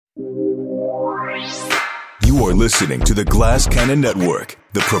You are listening to the Glass Cannon Network,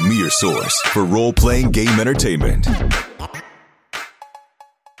 the premier source for role-playing game entertainment.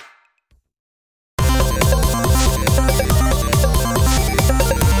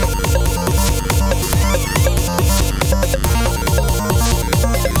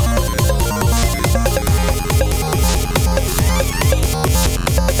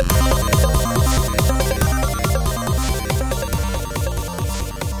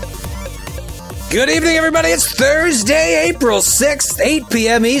 Good evening, everybody. It's Thursday, April 6th, 8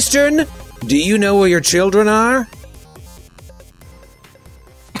 p.m. Eastern. Do you know where your children are?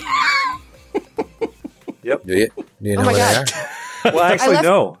 Yep. Do you know my where God. they are? Well, actually,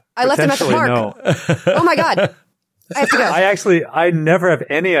 no. I left them at the park. No. Oh my God. I have to go. I never have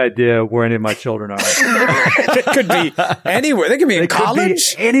any idea where any of my children are. It could be anywhere. They could be in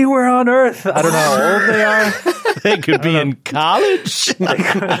college. Could be anywhere on Earth. I don't know how old they are. They could be in college.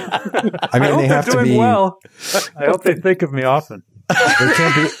 I mean, they have to be well. I hope they think of me often. They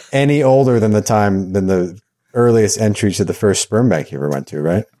can't be any older than the earliest entry to the first sperm bank you ever went to,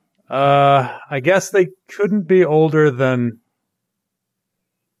 right? I guess they couldn't be older than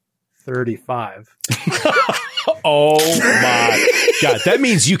 35. Oh my God. That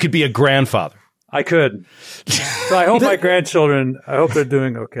means you could be a grandfather. I could. So I hope my grandchildren, I hope they're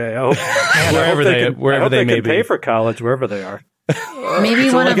doing okay. I hope, Wherever they may can be. pay for college, wherever they are. Maybe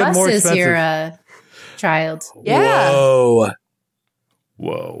It's one only of getting us more is expensive. your child. Yeah.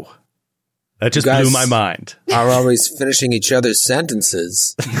 Whoa. That just You guys blew my mind. are always finishing each other's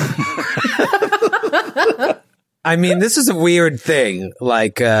sentences. I mean, this is a weird thing.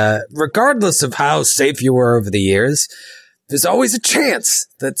 Like, regardless of how safe you were over the years, there's always a chance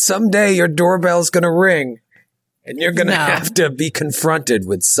that someday your doorbell's going to ring and you're going to have to be confronted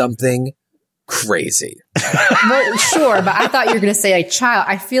with something crazy. Well, sure, but I thought you were going to say a child.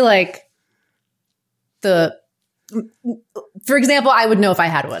 I feel like for example, I would know if I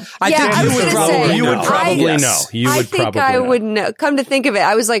had one. I would probably You know. would probably Yes. know. You I would think probably I know. would know. Come to think of it,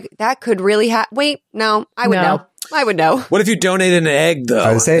 I was like, that could really happen. Wait, no, I would No. know. I would know. What if you donated an egg, though?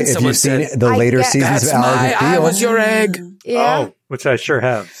 I would say and if someone you've seen said, the I later get- seasons "That's of Ally I McBeal, was your egg." Yeah. Oh, which I sure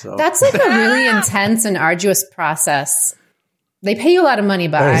have. So That's like a really intense and arduous process. They pay you a lot of money,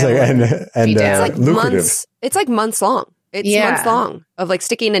 but It's I like- would and, be down. It's like lucrative. months. It's like months long. It's Yeah. months long of like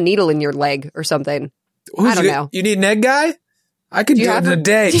sticking a needle in your leg or something. I don't know. You need an egg guy? I could do it in a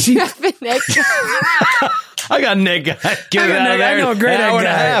day. Do you have an egg? I got an egg guy. Get it out of there. I know a great An hour egg and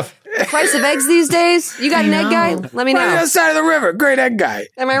a guy. half. Price of eggs these days? You got an egg guy? Let me Right on the know. other side of the river. Great egg guy.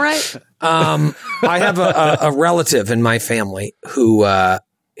 Am I right? I have a relative in my family who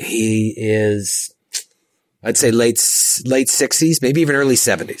he is, I'd say late 60s, maybe even early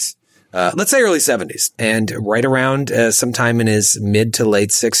 70s. Let's say early 70s. And right around sometime in his mid to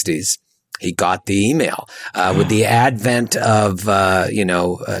late 60s, he got the email with the advent of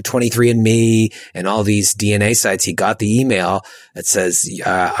 23andMe and all these DNA sites. He got the email that says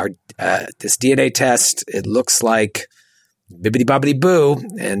this DNA test, it looks like bibbidi bobbidi boo,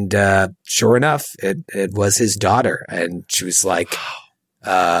 and sure enough, it was his daughter, and she was like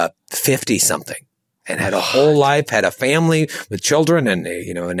 50 something, and had a whole life, had a family with children, and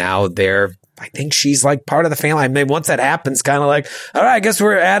now I think she's like part of the family. I mean, once that happens, kind of like, all right, I guess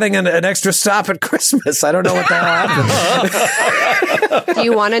we're adding an extra stop at Christmas. I don't know what the hell happened. Do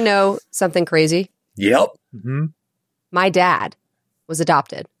you want to know something crazy? Yep. Mm-hmm. My dad was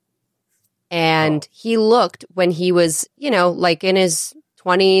adopted. And he looked when he was, like in his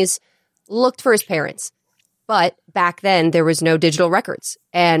 20s, looked for his parents. But back then, there was no digital records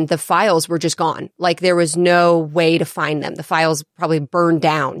and the files were just gone. Like there was no way to find them. The files probably burned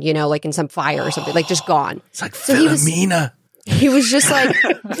down, like in some fire or something, like just gone. It's like So Philomena. He was just like,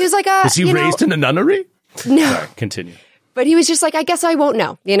 Was he raised in a nunnery? No. Sorry, continue. But he was just like, I guess I won't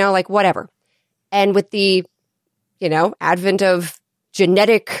know, like whatever. And with the, advent of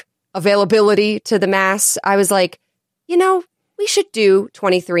genetic availability to the mass, I was like, we should do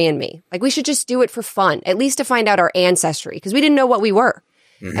 23andMe. Like we should just do it for fun, at least to find out our ancestry, because we didn't know what we were.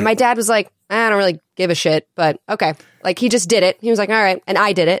 Mm-hmm. And my dad was like, I don't really give a shit, but okay. Like he just did it. He was like, all right. And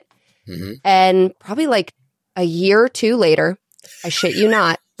I did it. Mm-hmm. And probably like a year or two later, I shit you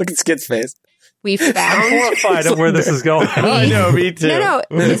not. Look at Skid's face. We found. I'm horrified at where this is going. I know, me too. No,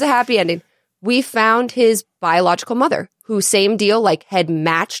 it's a happy ending. We found his biological mother, who same deal, like had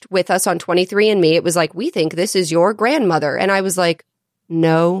matched with us on 23andMe. It was like, we think this is your grandmother. And I was like,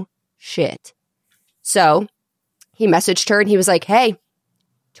 no shit. So he messaged her and he was like, hey,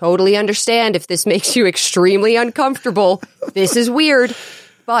 totally understand if this makes you extremely uncomfortable. This is weird.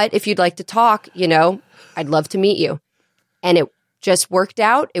 But if you'd like to talk, I'd love to meet you. And just worked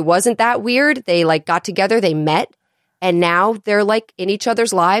out. It wasn't that weird. They like got together, they met, and now they're like in each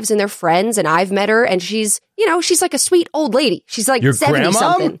other's lives and they're friends. And I've met her, and she's like a sweet old lady. She's like Your 70 grandmom?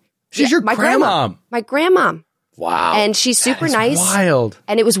 something. She's your my grandmom. My grandmom. Wow. And she's super nice. Wild.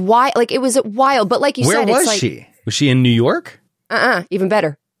 And it was wild. Like, it was wild. But like you Where said, was it's like, she? Was she in New York? even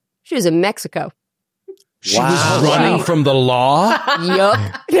better. She was in Mexico. She was running from the law? Yup.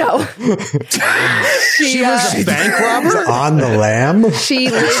 No. She was a bank robber? On the lam? Did she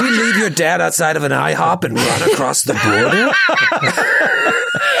leave your dad outside of an IHOP and run across the border?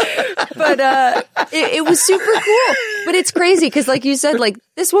 But it was super cool. But it's crazy because, like you said, like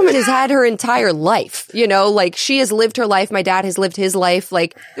this woman has had her entire life. Like she has lived her life. My dad has lived his life.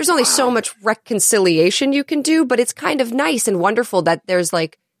 Like there's only so much reconciliation you can do, but it's kind of nice and wonderful that there's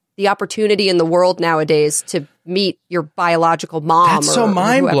like the opportunity in the world nowadays to meet your biological mom. That's so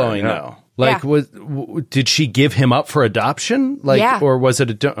mind blowing, though. Like, did she give him up for adoption? Like, or was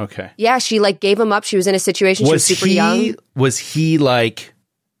it okay? Yeah, she like gave him up. She was in a situation. She was super young. Was he like,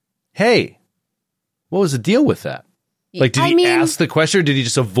 hey, what was the deal with that? Like, did he ask the question, or did he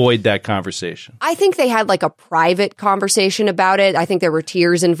just avoid that conversation? I think they had like a private conversation about it. I think there were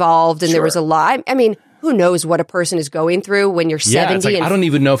tears involved, and there was a lot. I mean, who knows what a person is going through when you're 70? It's like, I don't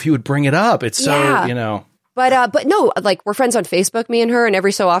even know if he would bring it up. It's so, But no, like we're friends on Facebook, me and her, and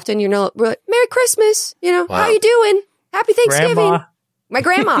every so often, we're like, Merry Christmas, how you doing? Happy Thanksgiving. Grandma. My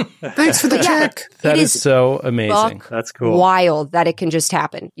grandma. Thanks for the check. That is so amazing. That's cool. Wild that it can just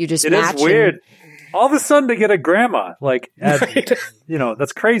happen. You just match. It is weird. All of a sudden to get a grandma, like,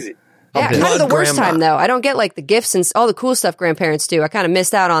 that's crazy. Yeah, kind of the worst time though. I don't get like the gifts and all the cool stuff grandparents do. I kind of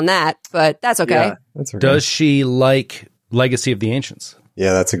missed out on that, but that's okay. Yeah, that's okay. Does she like Legacy of the Ancients?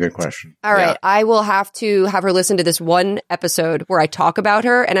 Yeah, that's a good question. All right. I will have to have her listen to this one episode where I talk about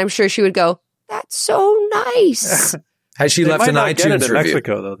her, and I'm sure she would go, "That's so nice." Has she left an iTunes get it in review?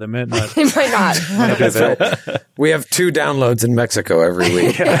 Mexico, though. They might not. They might not. That's right. We have 2 downloads in Mexico every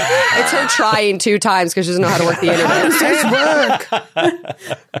week. It's her trying 2 times because she doesn't know how to work the internet.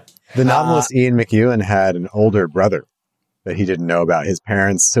 The novelist Ian McEwan had an older brother that he didn't know about. His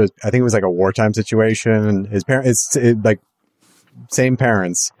parents, so I think it was like a wartime situation. His parents, like same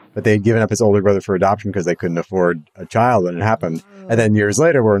parents, but they had given up his older brother for adoption because they couldn't afford a child when it happened. And then years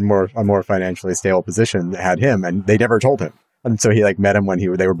later, we're in a more financially stable position that had him, and they never told him. And so he like met him when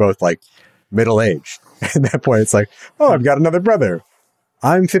they were both like middle aged. At that point, it's like, oh, I've got another brother.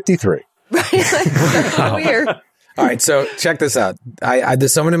 I'm 53. That's so weird. All right, so check this out.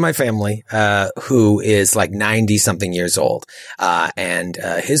 There's someone in my family who is like 90 something years old, and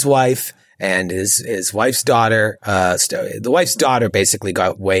his wife and his wife's daughter. The wife's daughter basically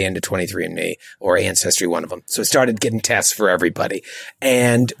got way into 23andMe or Ancestry, one of them. So started getting tests for everybody,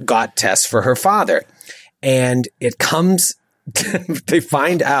 and got tests for her father. And it comes, they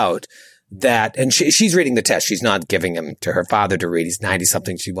find out that, and she's reading the test. She's not giving him to her father to read. He's 90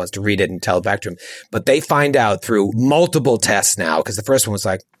 something. She wants to read it and tell it back to him. But they find out through multiple tests now, because the first one was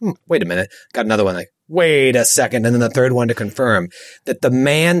like, wait a minute. Got another one like, wait a second. And then the third one to confirm that the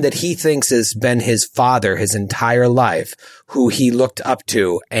man that he thinks has been his father his entire life, who he looked up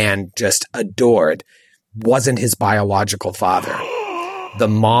to and just adored, wasn't his biological father. The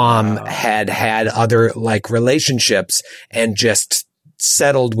mom had other like relationships and just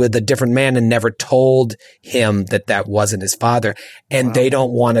settled with a different man and never told him that wasn't his father. And they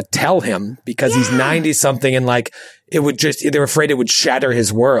don't want to tell him because he's 90 something, and like they're afraid it would shatter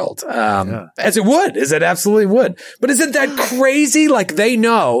his world. As it absolutely would. But isn't that crazy? Like they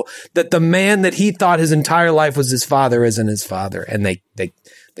know that the man that he thought his entire life was his father isn't his father. And they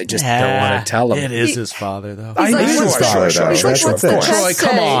just don't want to tell him. It is his father, though. I know. Sure. Troy,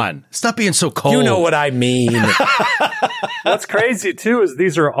 come on. Stop being so cold. You know what I mean. What's crazy, too, is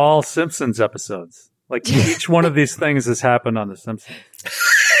these are all Simpsons episodes. Like, each one of these things has happened on The Simpsons.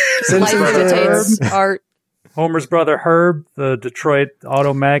 Life imitates art. Homer's brother Herb, the Detroit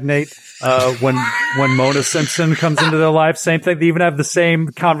auto magnate, when Mona Simpson comes into their life, same thing. They even have the same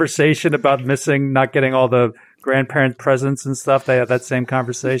conversation about not getting all the grandparent presents and stuff. They have that same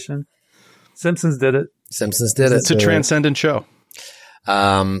conversation. Simpsons did it. It's a transcendent show.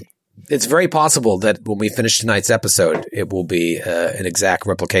 It's very possible that when we finish tonight's episode, it will be an exact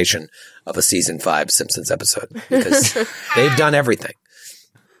replication of a season 5 Simpsons episode, because they've done everything.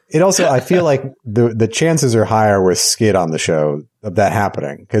 It also, I feel like the chances are higher with Skid on the show of that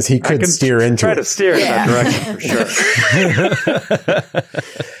happening, because he could steer into try it. to steer in that direction for sure.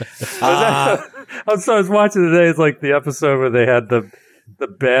 I was watching today. It's like the episode where they had the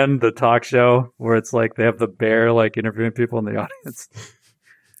Ben, the talk show, where it's like they have the bear like interviewing people in the audience.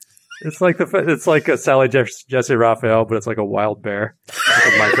 It's like a Sally Jesse Raphael, but it's like a wild bear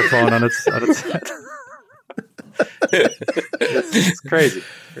with a microphone on its head. It's crazy.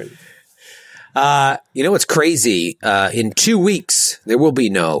 You know what's crazy? In 2 weeks, there will be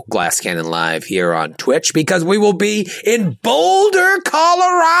no Glass Cannon Live here on Twitch because we will be in Boulder,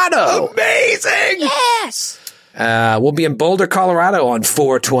 Colorado. Amazing! Yes! We'll be in Boulder, Colorado on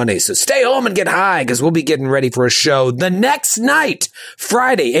 4/20. So stay home and get high because we'll be getting ready for a show the next night,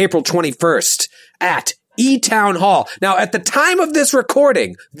 Friday, April 21st at E-Town Hall. Now, at the time of this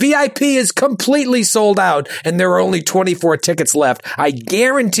recording, VIP is completely sold out and there are only 24 tickets left. I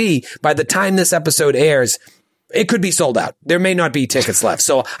guarantee by the time this episode airs, it could be sold out. There may not be tickets left.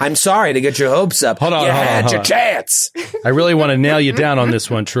 So I'm sorry to get your hopes up. Hold on. Your chance. I really want to nail you down on this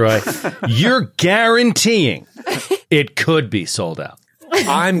one, Troy. You're guaranteeing it could be sold out.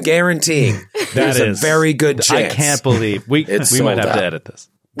 I'm guaranteeing there's a very good chance. I can't believe we might have to edit this.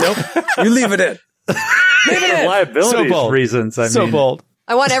 Nope. You leave it in. Leave it in. Liability reasons. I mean. Bold.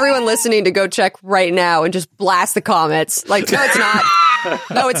 I want everyone listening to go check right now and just blast the comments. Like, no, it's not.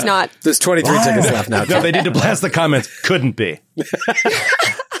 No, it's not. There's 23 tickets left now. No, they need to blast the comments. Couldn't be.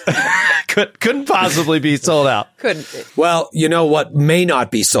 Couldn't possibly be sold out. Couldn't be. Well, you know what may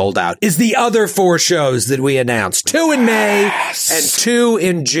not be sold out is the other 4 shows that we announced. 2 in May and 2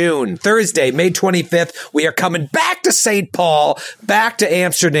 in June. Thursday, May 25th, we are coming back to St. Paul, back to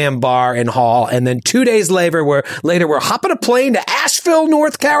Amsterdam Bar and Hall, and then 2 days later, we're hopping a plane to Asheville,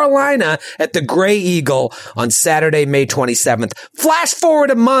 North Carolina at the Gray Eagle on Saturday, May 27th. Flash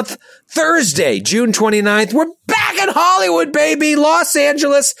forward a month, Thursday, June 29th, we're back in Hollywood, baby! Los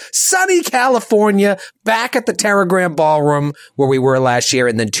Angeles, sunny California, back at the Terragram Ballroom where we were last year.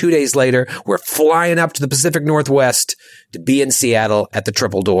 And then 2 days later, we're flying up to the Pacific Northwest to be in Seattle at the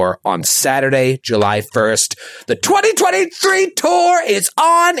Triple Door on Saturday, July 1st. The 2023 tour is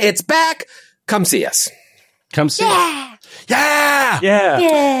on. It's back. Come see us. Come see us. Yeah!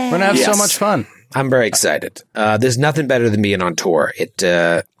 We're going to have so much fun. I'm very excited. There's nothing better than being on tour.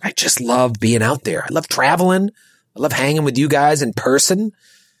 I just love being out there. I love traveling. I love hanging with you guys in person.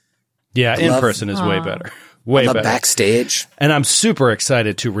 Yeah, in person is way better. Way better. Backstage. And I'm super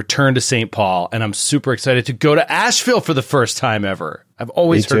excited to return to St. Paul, and I'm super excited to go to Asheville for the first time ever. I've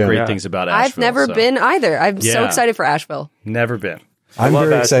always heard great things about Asheville. I've never been either. I'm so excited for Asheville. Never been. I'm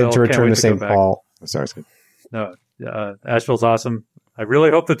very excited to return to St. Paul. Sorry, No, Asheville's awesome. I really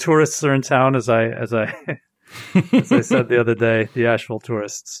hope the tourists are in town, as I said the other day, the Asheville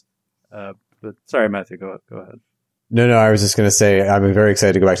tourists. But sorry, Matthew, go ahead. No, I was just going to say I'm very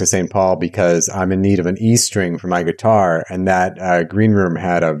excited to go back to St. Paul because I'm in need of an E string for my guitar, and that green room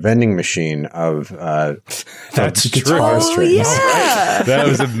had a vending machine of That's guitar true. strings. Yeah. That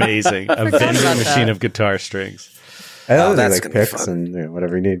was amazing. A vending machine of guitar strings. That's like picks and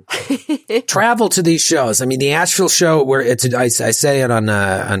whatever you need. Travel to these shows. I mean, the Asheville show where I say it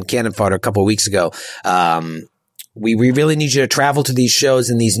on Cannon Fodder a couple of weeks ago. We really need you to travel to these shows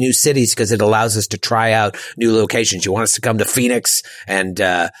in these new cities because it allows us to try out new locations. You want us to come to Phoenix and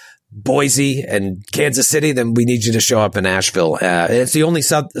Boise and Kansas City, then we need you to show up in Asheville. It's the only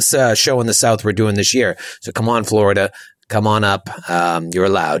show in the South we're doing this year. So come on, Florida. Come on up. You're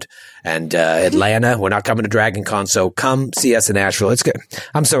allowed. And Atlanta, we're not coming to Dragon Con, so come see us in Asheville. It's good.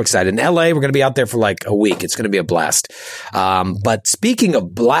 I'm so excited. In LA, we're going to be out there for like a week. It's going to be a blast. But speaking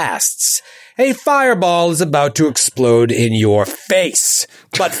of blasts, a fireball is about to explode in your face.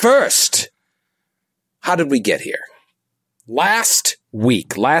 But first, how did we get here? Last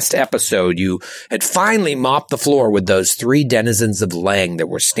episode, you had finally mopped the floor with those 3 denizens of Lang that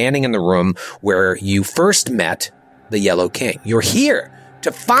were standing in the room where you first met the Yellow King. You're here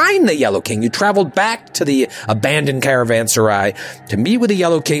to find the Yellow King. You traveled back to the abandoned caravanserai to meet with the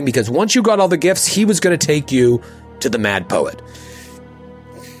Yellow King because once you got all the gifts, he was going to take you to the Mad Poet.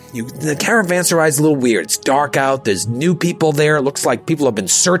 The caravanserai is a little weird. It's dark out. There's new people there. It looks like people have been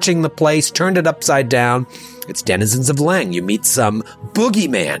searching the place, turned it upside down. It's denizens of Lang. You meet some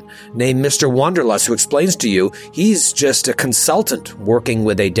boogeyman named Mr. Wanderlust who explains to you he's just a consultant working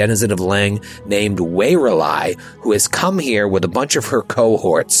with a denizen of Lang named Wayrelai who has come here with a bunch of her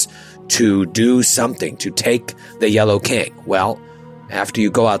cohorts to do something, to take the Yellow King. Well, after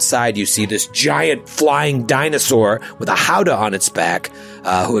you go outside, you see this giant flying dinosaur with a howdah on its back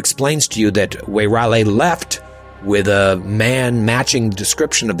who explains to you that Wayrelai left with a man matching the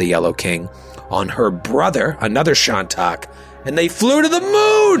description of the Yellow King on her brother, another Shantak, and they flew to the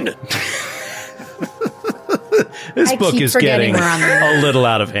moon! This book is getting a little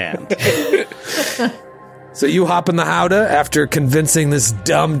out of hand. So you hop in the howdah after convincing this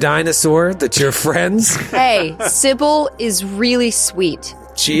dumb dinosaur that you're friends? Hey, Sybil is really sweet.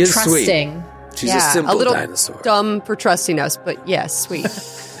 She is trusting. Sweet. She's a simple dinosaur. Dumb for trusting us, but yes, sweet.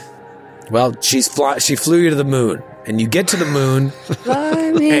 Well, she flew you to the moon, and you get to the moon.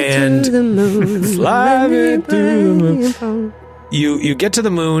 Fly me to the moon. Fly me to the moon. You get to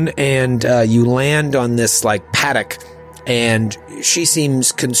the moon, and you land on this like paddock, and she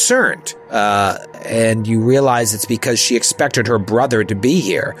seems concerned. And you realize it's because she expected her brother to be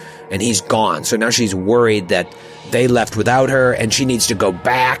here, and he's gone. So now she's worried that they left without her, and she needs to go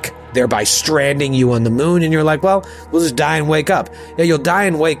back, thereby stranding you on the moon. And you're like, well, we'll just die and wake up. Yeah, you'll die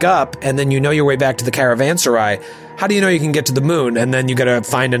and wake up, and then you know your way back to the caravanserai. How do you know you can get to the moon? And then you got to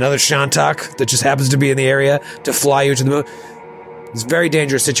find another Shantak that just happens to be in the area to fly you to the moon. It's a very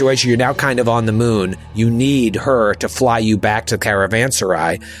dangerous situation. You're now kind of on the moon. You need her to fly you back to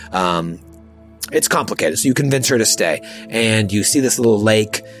caravanserai. It's complicated, so you convince her to stay. And you see this little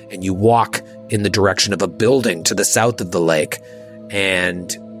lake, and you walk in the direction of a building to the south of the lake.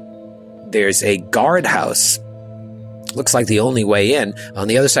 And there's a guardhouse. Looks like the only way in. On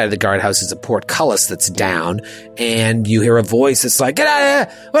the other side of the guardhouse is a portcullis that's down. And you hear a voice that's like, get out of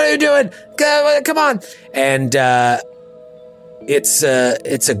here! What are you doing? Come on! And it's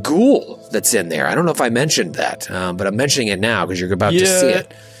a ghoul that's in there. I don't know if I mentioned that, but I'm mentioning it now because you're about to see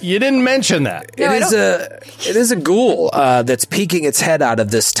it. You didn't mention that. It is a ghoul that's peeking its head out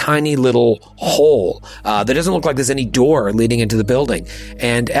of this tiny little hole that doesn't look like there's any door leading into the building.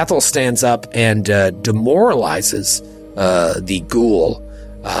 And Ethel stands up and demoralizes the ghoul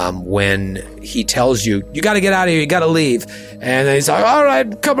when he tells you, you got to get out of here, you got to leave. And then he's like, all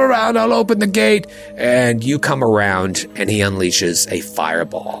right, come around, I'll open the gate. And you come around, and he unleashes a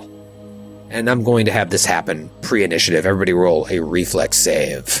fireball. And I'm going to have this happen pre-initiative. Everybody roll a reflex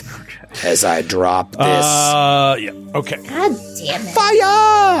save as I drop this. Yeah, okay. God damn it.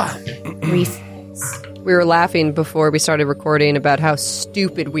 Fire! Reflex. We were laughing before we started recording about how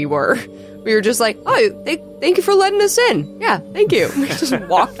stupid we were. We were just like, oh, thank you for letting us in. Yeah, thank you. We just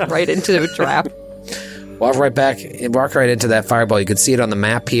walked right into a trap. Walk right into that fireball. You can see it on the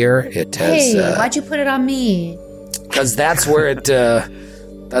map here. It has. Hey, why'd you put it on me? Because that's where it.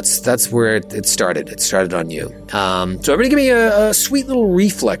 That's where it started. It started on you. So everybody give me a sweet little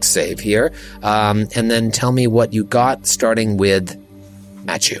reflex save here, and then tell me what you got, starting with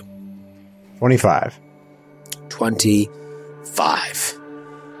Matthew. 25. 25.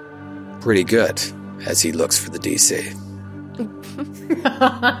 Pretty good, as he looks for the DC.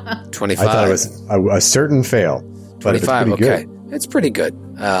 25. I thought it was a certain fail. 25, it's okay. Good. It's pretty good.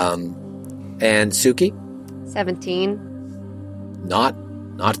 And Suki? 17. Not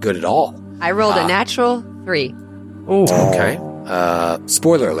good at all. I rolled a natural 3. Ooh. Okay.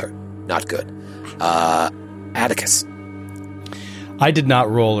 Spoiler alert. Not good. Atticus. I did not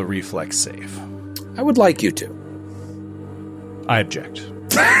roll a reflex save. I would like you to. I object.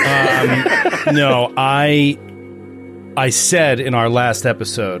 No, I said in our last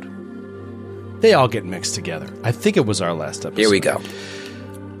episode, they all get mixed together. I think it was our last episode. Here we go.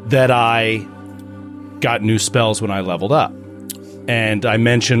 That I got new spells when I leveled up. And I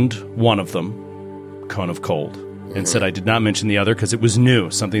mentioned one of them, Cone of Cold, and said I did not mention the other because it was new,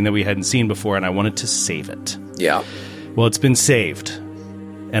 something that we hadn't seen before, and I wanted to save it. Yeah. Well, it's been saved,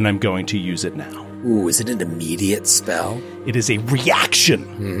 and I'm going to use it now. Ooh, is it an immediate spell? It is a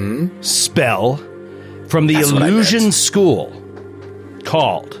reaction spell from the That's Illusion School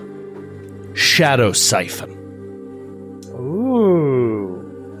called Shadow Siphon. Ooh.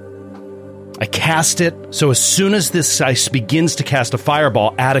 I cast it, so as soon as this ice begins to cast a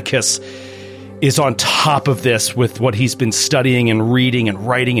fireball, Atticus is on top of this with what he's been studying and reading and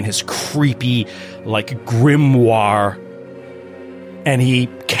writing in his creepy, like, grimoire. And he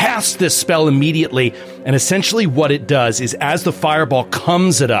casts this spell immediately, and essentially what it does is as the fireball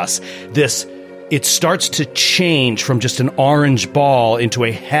comes at us, it starts to change from just an orange ball into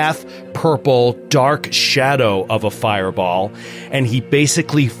a half-purple, dark shadow of a fireball, and he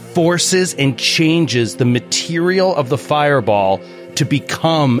basically forces and changes the material of the fireball to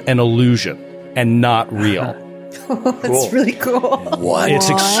become an illusion and not real. That's really cool. What? It's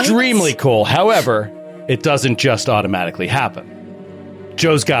extremely cool. However, it doesn't just automatically happen.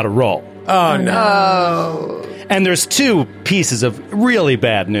 Joe's got to roll. Oh, no. And there's two pieces of really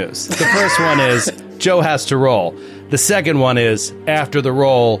bad news. The first one is Joe has to roll. The second one is after the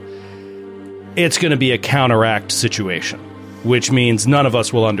roll, it's going to be a counteract situation, which means none of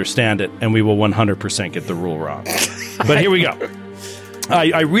us will understand it, and we will 100% get the rule wrong. But here we go.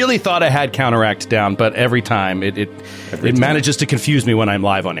 I really thought I had counteract down, but every time it manages to confuse me when I'm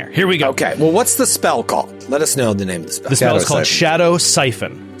live on air. Here we go. Okay, well, what's the spell called? Let us know the name of the spell. The spell is called Shadow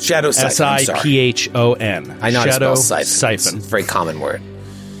Siphon. Shadow Siphon. Siphon. I know how to spell siphon. Siphon. It's a very common word.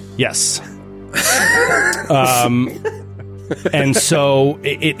 Yes. And so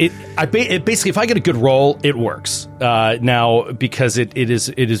basically, if I get a good roll, it works. Now, because it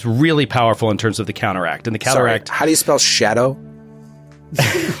is really powerful in terms of the counteract. And the counteract. Sorry, how do you spell shadow?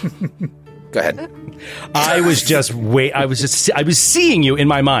 Go ahead. I was seeing you in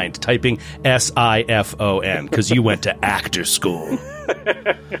my mind typing SIFON because you went to actor school.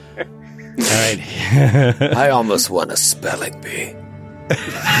 All right. I almost won a spelling bee.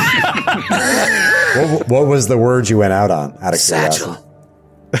 What was the word you went out on? Out of Satchel.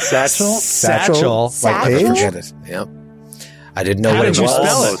 Satchel? Satchel? Like I page? forget it. Yep. I didn't know How what did it you was.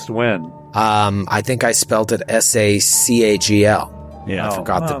 spell it? Almost win. I think I spelled it SACAGL. Yeah. I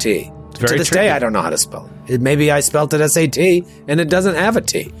forgot the T. very To this tricky. day, I don't know how to spell it. Maybe I spelled it SAT, and it doesn't have a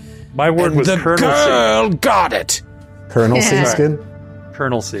T. My word And was the Colonel girl got it. Colonel Yeah. Seaskin? C.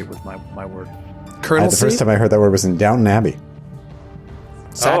 Colonel C was my word. Colonel The C? first time I heard that word was in Downton Abbey.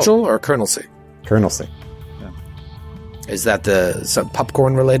 Satchel or Colonel C? Colonel C. Is that some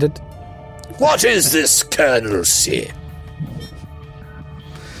popcorn related? What is this Colonel C?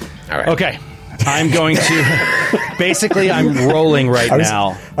 All right. Okay. I'm going to... Basically, I'm rolling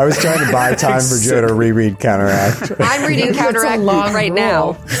now. I was trying to buy time for Joe to reread Counteract. I'm reading It's a Counteract long right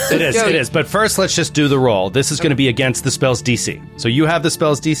roll. now. It is. But first, let's just do the roll. This is going to be against the spell's DC. So you have the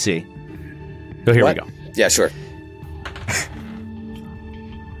spell's DC. So here What? we go. Yeah, sure.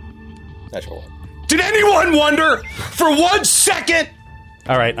 Natural one. Did anyone wonder for 1 second?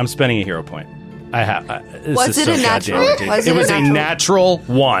 All right, I'm spending a hero point. I have. This Was is it so a natural? goddamn ridiculous. Was it It a was a natural? natural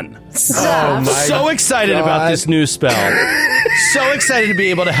 1. Stop. So excited about this new spell. So excited to be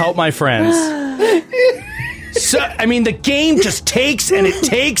able to help my friends. So, I mean, the game just takes and it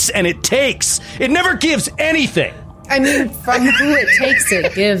takes and it takes. It never gives anything. I mean, from who it takes,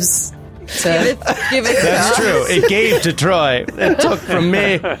 it gives to. Give it That's true. It gave to Troy. It took from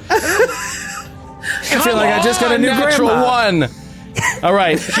me. I feel like I just got a new natural grandma. 1. All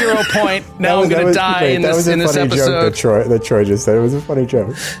right, hero point. Now I'm going to die in this joke episode. that Troy just said. It was a funny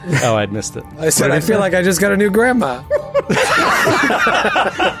joke. Oh, I'd missed it. I said I feel like I just got a new grandma.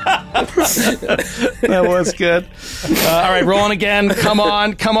 That was good. All right, rolling again. Come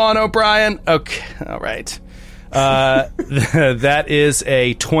on, O'Brien. Okay, all right. That is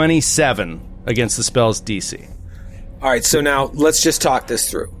a 27 against the spell's DC. All right, so now let's just talk this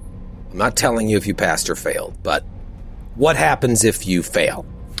through. I'm not telling you if you passed or failed, but what happens if you fail?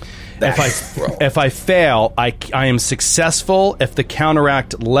 If I fail, I am successful if the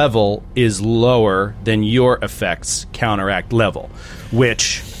counteract level is lower than your effect's counteract level,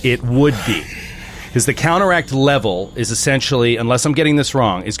 which it would be. Because the counteract level is essentially, unless I'm getting this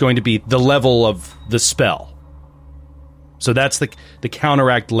wrong, is going to be the level of the spell. So that's the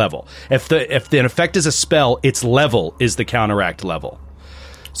counteract level. If the effect is a spell, its level is the counteract level.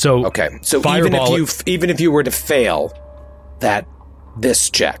 So Okay, so Fireball, even if you were to fail this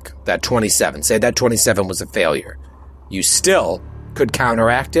check, that 27, say that 27 was a failure, you still could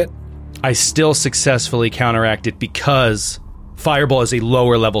counteract it? I still successfully counteract it because Fireball is a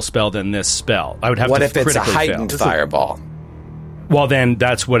lower level spell than this spell. I would have What to if it's a critically heightened fail. fireball? Well, then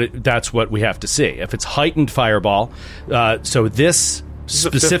that's what we have to see. If it's heightened Fireball, so this is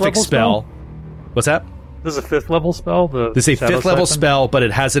a fifth specific level spell. What's that? This is a 5th level spell? This is a Shadow 5th level Siphon? spell, but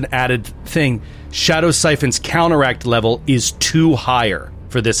it has an added thing. Shadow Siphon's counteract level is 2 higher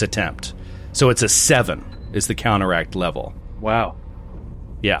for this attempt. So it's a 7 is the counteract level. Wow.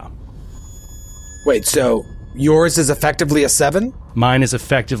 Yeah. Wait, so yours is effectively a 7? Mine is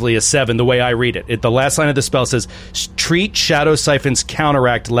effectively a 7, the way I read it. The last line of the spell says, treat Shadow Siphon's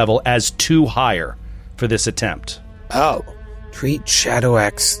counteract level as 2 higher for this attempt. Oh, treat Shadow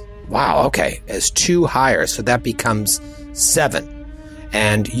X. Wow, okay, as 2 higher, so that becomes 7.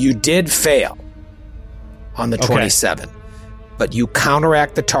 And you did fail on the 27. But you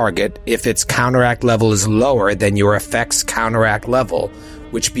counteract the target if its counteract level is lower than your effect's counteract level,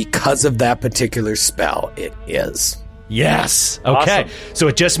 which because of that particular spell, it is. Yes. Okay. Awesome. So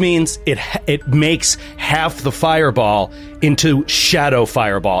it just means it makes half the fireball into shadow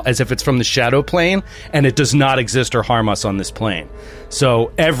fireball, as if it's from the shadow plane, and it does not exist or harm us on this plane.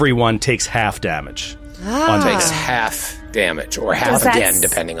 So everyone takes half damage. Takes half damage, or half Does that again, s-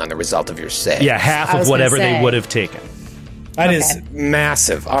 depending on the result of your save. Yeah, half I of was gonna whatever they say. would have taken. That is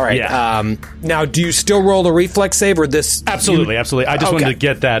massive. All right. Yeah. Now, do you still roll the reflex save, or this? Absolutely. I just wanted Okay. to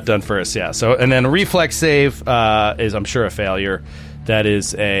get that done first. Yeah. So, and then reflex save is, I'm sure, a failure. That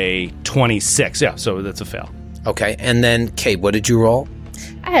is a 26. Yeah. So that's a fail. Okay, and then Kate, what did you roll?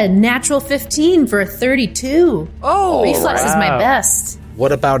 I had a natural 15 for a 32. Oh, Reflex is my wow. best.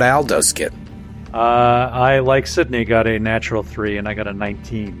 What about Aldo's get? I, like Sydney, got a natural 3, and I got a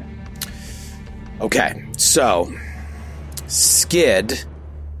 19. Okay, so Skid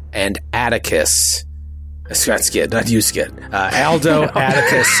and Atticus. Not Skid, not you, Skid. Aldo,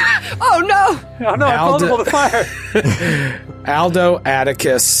 Atticus. Oh, no! Oh, no, I called him on the fire. Aldo,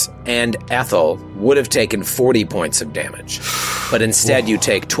 Atticus, and Ethel would have taken 40 points of damage, but instead you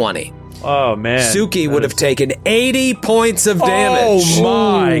take 20. Oh, man. Suki would have taken 80 points of damage.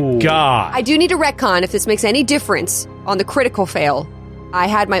 Oh, my God. I do need a retcon if this makes any difference on the critical fail. I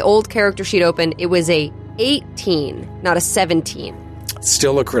had my old character sheet open. It was a 18, not a 17.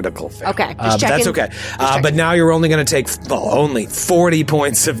 Still a critical fail. Okay, just checking. That's okay. But now you're only going to take only 40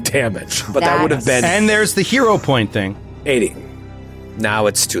 points of damage. But that would have been... And there's the hero point thing. 80. Now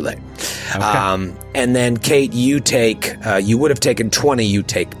it's too late. Okay. And then, Kate, you take... you would have taken 20, you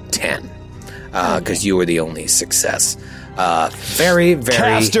take 10. Because you were the only success. Very, very...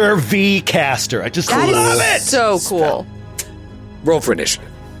 Caster v. Caster. I just love it! So cool. Roll for initiative.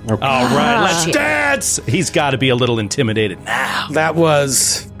 Okay. All right, let's dance! He's got to be a little intimidated now. That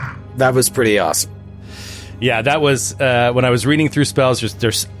was pretty awesome. Yeah, that was when I was reading through spells.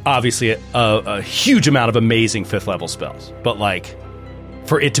 There's obviously a huge amount of amazing 5th level spells, but like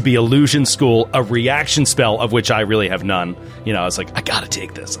for it to be illusion school, a reaction spell of which I really have none. You know, I was like, I gotta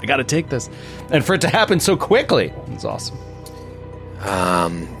take this, and for it to happen so quickly, it's awesome.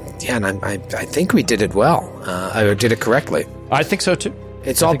 Yeah, and I think we did it well. I did it correctly. I think so too.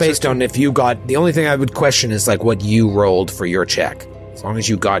 It's all based on if you got... The only thing I would question is like what you rolled for your check. As long as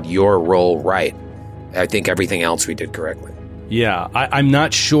you got your roll right, I think everything else we did correctly. Yeah, I'm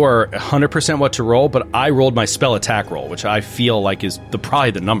not sure 100% what to roll, but I rolled my spell attack roll, which I feel like is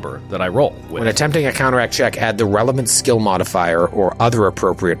probably the number that I roll with. When attempting a counteract check, add the relevant skill modifier or other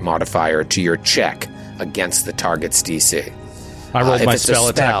appropriate modifier to your check against the target's DC. I rolled my if it's spell a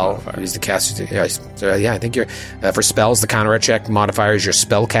attack spell, modifier. use the caster. I think you're for spells. The counteract check modifier is your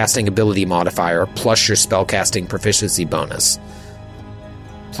spell casting ability modifier plus your spell casting proficiency bonus,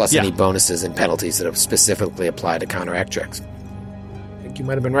 plus any bonuses and penalties that have specifically applied to counteract checks. I think you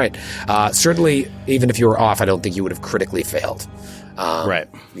might have been right. Certainly, even if you were off, I don't think you would have critically failed. Right,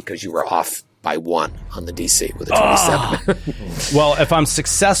 because you were off by 1 on the DC with a 27. Well, if I'm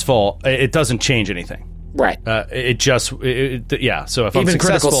successful, it doesn't change anything. Right. So if I'm even successful,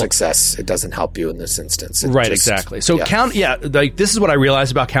 critical success, it doesn't help you in this instance. Right, exactly. So like this is what I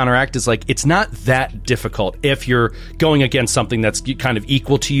realized about counteract is like it's not that difficult if you're going against something that's kind of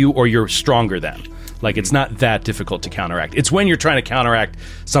equal to you or you're stronger than. Like it's not that difficult to counteract. It's when you're trying to counteract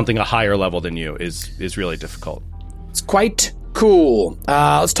something a higher level than you is really difficult. It's quite cool.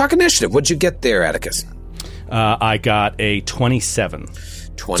 Let's talk initiative. What'd you get there, Atticus? I got a 27.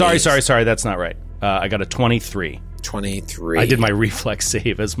 20. Sorry, that's not right. I got a 23. 23. I did my reflex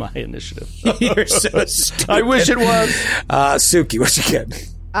save as my initiative. You're so stupid. I wish it was. Suki, what'd you get?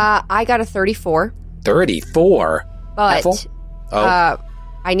 I got a 34. 34? But Ethel?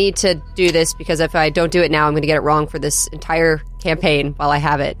 I need to do this because if I don't do it now, I'm going to get it wrong for this entire campaign while I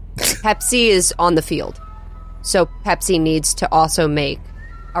have it. Pepsi is on the field. So Pepsi needs to also make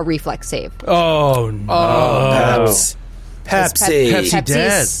a reflex save. Oh, no. Pepsi. Pepsi dead.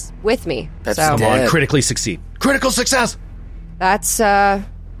 Pepsi's with me. Pepsi so dead. Critically succeed. Critical success. That's a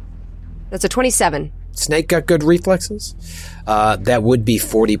 27. Snake got good reflexes. That would be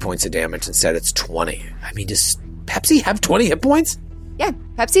 40 points of damage. Instead, it's 20. I mean, does Pepsi have 20 hit points? Yeah,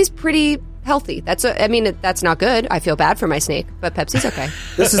 Pepsi's pretty healthy. That's not good. I feel bad for my snake, but Pepsi's okay.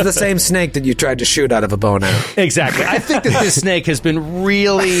 This is the same snake that you tried to shoot out of a bow and arrow. Exactly. I think that this snake has been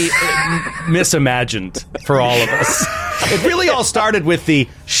really misimagined for all of us. It really all started with the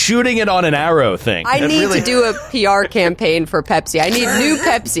shooting it on an arrow thing. I need to do a PR campaign for Pepsi. I need new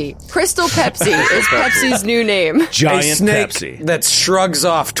Pepsi. Crystal Pepsi is Pepsi's new name. Giant a snake Pepsi. that shrugs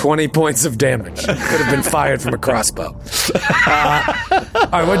off 20 points of damage. Could have been fired from a crossbow. All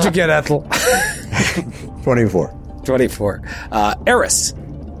right, what'd you get, Ethel? 24. 24. Eris.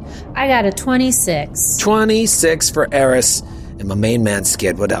 I got a 26. 26 for Eris. And my main man,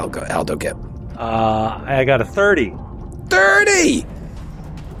 Skid. What'd Aldo get? I got a 30. 30!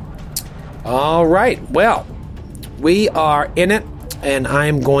 All right. Well, we are in it, and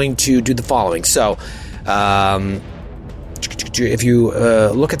I'm going to do the following. So, if you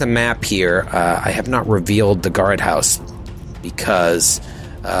look at the map here, I have not revealed the guardhouse because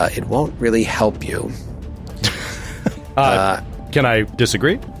it won't really help you. Can I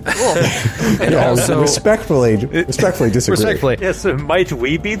disagree? And also, respectfully disagree. Respectfully. Yes, might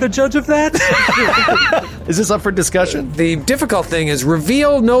we be the judge of that? Is this up for discussion? the difficult thing is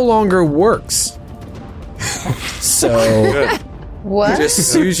reveal no longer works. So, What?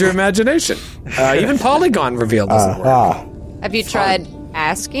 Just use your imagination. Even polygon reveal doesn't work. Have you tried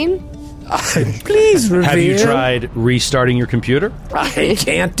asking? Please reveal. Have you tried restarting your computer? I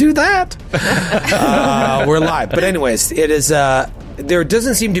can't do that. We're live. But anyways, it is... there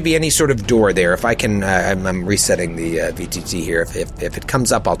doesn't seem to be any sort of door there. If I can... I'm resetting the VTT here. If it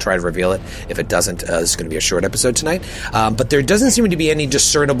comes up, I'll try to reveal it. If it doesn't, this is going to be a short episode tonight. But there doesn't seem to be any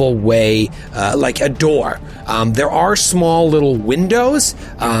discernible way, like a door. There are small little windows,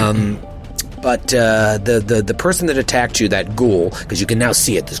 but the person that attacked you, that ghoul, because you can now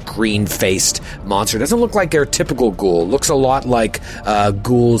see it, this green-faced monster, doesn't look like their typical ghoul. Looks a lot like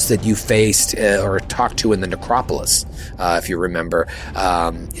ghouls that you faced or talked to in the Necropolis, if you remember,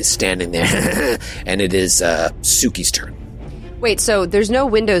 is standing there. And it is Suki's turn. Wait, so there's no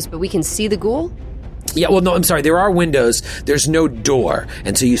windows, but we can see the ghoul? Yeah, well, no, I'm sorry. There are windows. There's no door.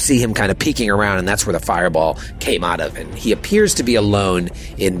 And so you see him kind of peeking around, and that's where the fireball came out of. And he appears to be alone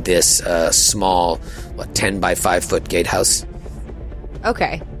in this small, 10 by 5 foot gatehouse.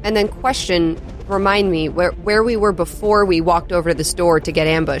 Okay. And then question, remind me, where we were before we walked over to this door to get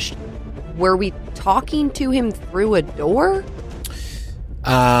ambushed, were we talking to him through a door?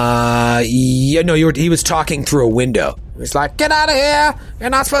 Yeah, no, he was talking through a window. He was like, get out of here!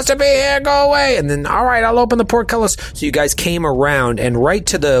 You're not supposed to be here, go away! And then, alright, I'll open the portcullis. So you guys came around, and right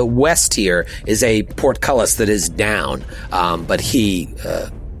to the west here is a portcullis that is down. But he,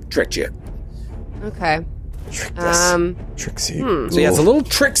 tricked you. Okay. Trixie. So yeah, it's a little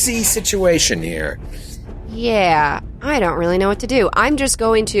tricksy situation here. Yeah, I don't really know what to do. I'm just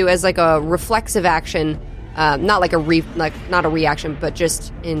going to, as like a reflexive action, not like not a reaction, but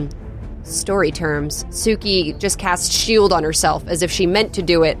just in story terms, Suki just cast shield on herself as if she meant to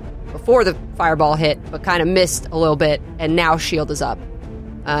do it before the fireball hit, but kind of missed a little bit, and now shield is up.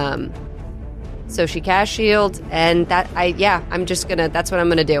 So she cast shield, and I'm just gonna. That's what I'm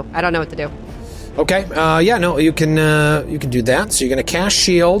gonna do. I don't know what to do. Okay. You can do that. So you're going to cast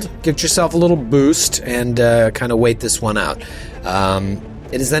shield, give yourself a little boost, and kind of wait this one out.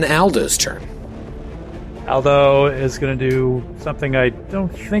 It is then Aldo's turn. Aldo is going to do something I don't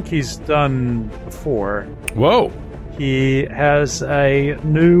think he's done before. Whoa. He has a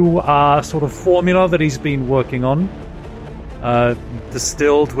new sort of formula that he's been working on,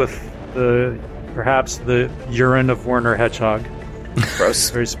 distilled with perhaps the urine of Werner Hedgehog. Gross.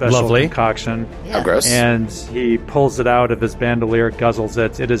 Very special Lovely concoction. Yeah. How gross. And he pulls it out of his bandolier, guzzles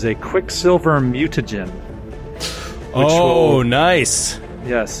it. It is a Quicksilver mutagen. Nice.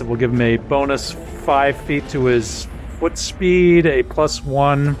 Yes, it will give him a bonus 5 feet to his foot speed, a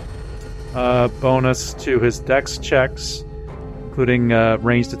 +1 bonus to his dex checks, including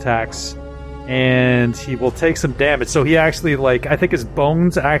ranged attacks, and he will take some damage. So he actually, I think his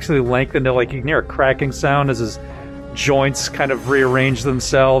bones actually lengthen to, you can hear a cracking sound as his joints kind of rearrange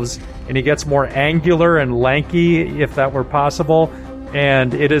themselves, and he gets more angular and lanky, if that were possible,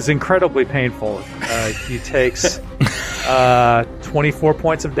 and it is incredibly painful. He takes 24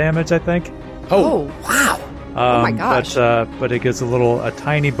 points of damage, I think. Oh wow! Oh my gosh! But it gets a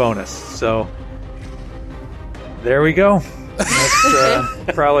tiny bonus. So there we go.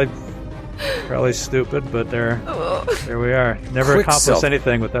 That's probably stupid, but there we are. Never accomplish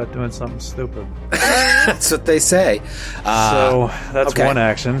anything without doing something stupid. That's what they say. So that's one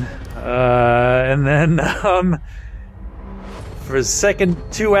action. And then for his second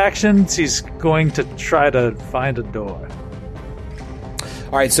 2 actions, he's going to try to find a door.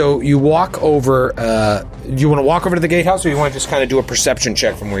 All right, so you walk over. Do you want to walk over to the gatehouse, or you want to just kind of do a perception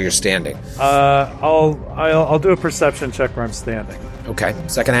check from where you're standing? I'll do a perception check where I'm standing. Okay,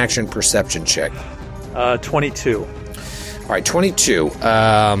 second action, perception check. 22. All right, 22.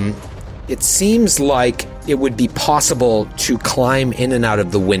 It seems like it would be possible to climb in and out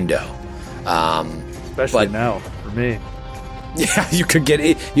of the window. Especially now, for me. Yeah, you could get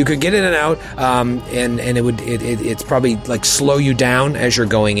in and out, and it's probably slow you down as you're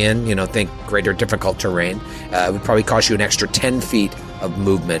going in. Think greater difficult terrain. It would probably cost you an extra 10 feet of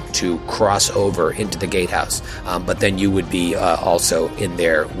movement to cross over into the gatehouse. But then you would be also in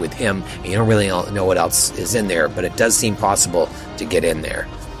there with him. And you don't really know what else is in there, but it does seem possible to get in there.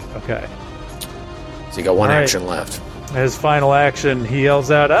 Okay. So you got one action left. His final action, he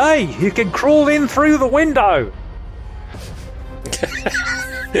yells out, "Hey, you can crawl in through the window!"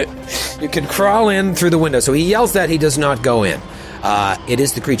 You can crawl in through the window. So he yells that. He does not go in. It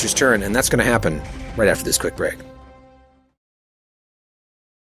is the creature's turn, and that's going to happen right after this quick break.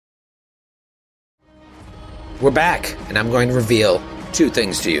 We're back, and I'm going to reveal 2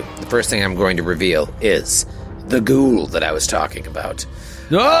 things to you. The first thing I'm going to reveal is the ghoul that I was talking about.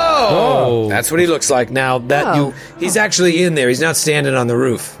 Oh! That's what he looks like now. He's actually in there. He's not standing on the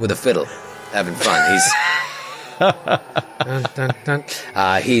roof with a fiddle, having fun.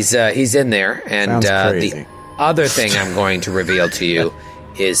 He's in there, and the other thing I'm going to reveal to you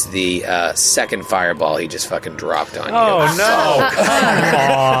is the second fireball he just fucking dropped on you. Oh, no.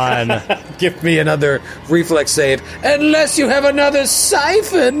 Come on. Give me another reflex save, unless you have another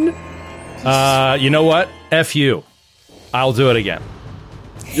siphon. You know what? F you. I'll do it again.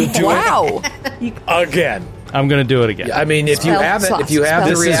 You'll do it again. I'm going to do it again. I mean, if you have the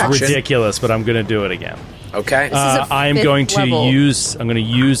This reaction. is ridiculous, but I'm going to do it again. Okay. I'm going to use...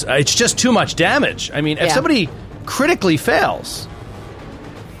 It's just too much damage. I mean, if somebody critically fails...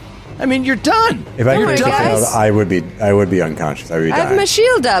 I mean, you're done. If I worry, could fail, guys. I would be unconscious. I would be I have dying. my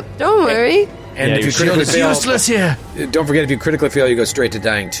shield up. Don't worry. And if you shield critically is fail, useless here. don't forget, if you critically fail, you go straight to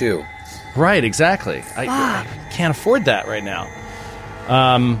dying too. Right, exactly. I can't afford that right now.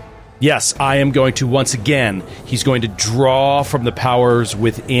 Yes, I am going to, once again, he's going to draw from the powers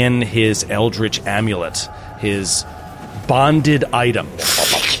within his Eldritch Amulet, his bonded item.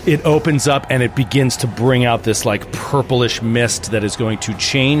 It opens up and it begins to bring out this like purplish mist that is going to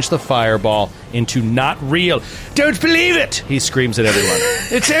change the fireball into not real. Don't believe it! He screams at everyone.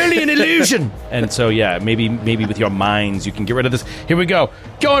 It's only an illusion! And so, yeah, maybe with your minds you can get rid of this. Here we go.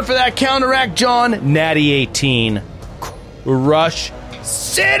 Going for that counteract, John. Natty 18. Rush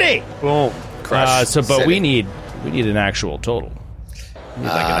City! Boom. Crush But City. we need an actual total. We need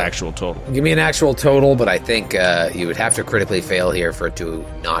like an actual total. Give me an actual total, but I think you would have to critically fail here for it to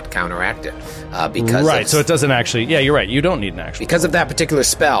not counteract it. Because So it doesn't actually... Yeah, you're right. You don't need an actual because of that particular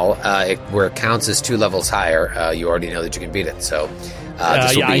spell, where it counts as 2 levels higher, you already know that you can beat it. So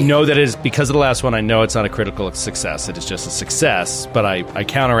this will be... I know that it is... Because of the last one, I know it's not a critical success. It is just a success, but I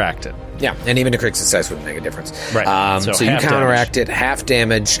counteract it. Yeah, and even a crit success wouldn't make a difference. Right. So you half counteract it, half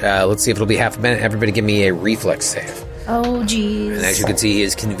damage. Let's see if it'll be half. Everybody give me a reflex save. Oh, geez. And as you can see, he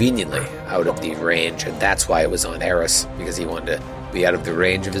is conveniently out of the range, and that's why it was on Eris, because he wanted to be out of the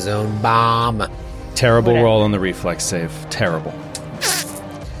range of his own bomb. Terrible roll on the reflex save. Terrible.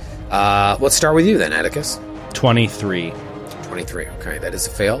 Let's start with you then, Atticus. 23. 23. Okay, that is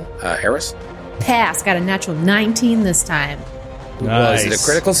a fail. Eris? Pass. Got a natural 19 this time. Was it a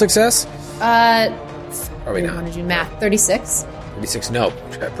critical success? Probably I not. want to do math. 36. 36, no.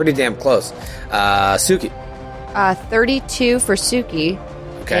 Pretty damn close. Suki. 32 for Suki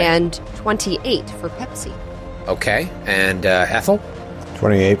Okay. and 28 for Pepsi. Okay, and Ethel?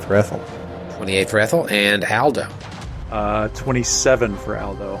 28 for Ethel. 28 for Ethel, and Aldo? 27 for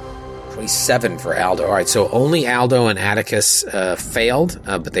Aldo. 27 for Aldo. All right, so only Aldo and Atticus failed,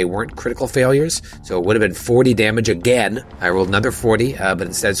 but they weren't critical failures. So it would have been 40 damage again. I rolled another 40, but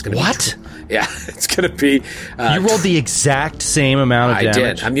instead it's going to be... What? Yeah, it's going to be... You rolled the exact same amount of I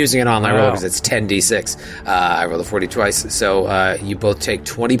damage? did. I'm using it on my roll Wow. because it's 10d6. I rolled a 40 twice. So you both take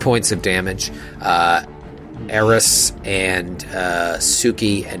 20 points of damage. Eris and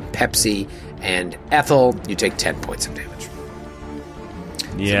Suki and Pepsi and Ethel, you take 10 points of damage.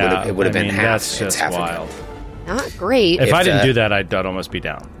 Yeah, it would have been half. That's It's just half again. wild. Not great. If I If, didn't do that, I'd almost be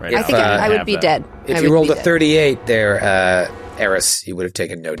down. Right? I think I would be dead. If I you would rolled be a dead. 38 there, Eris, you would have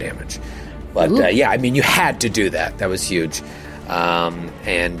taken no damage. But yeah, I mean, you had to do that. That was huge.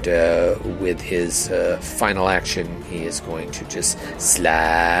 And with his final action, he is going to just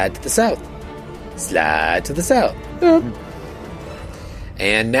slide to the south. Slide to the south.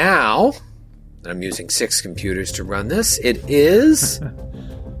 And now, I'm using 6 computers to run this. It is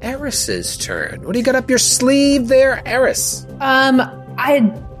Eris's turn. What do you got up your sleeve there, Eris?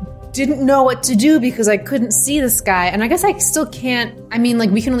 I didn't know what to do because I couldn't see this guy, and I guess I still can't. I mean, like,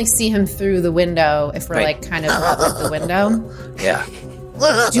 we can only see him through the window if we're Right. like kind of up at the window. Yeah.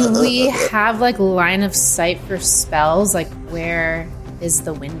 Do we have like line of sight for spells? Like, where is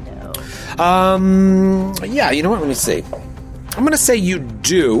the window? Yeah, you know what? Let me see. I'm going to say you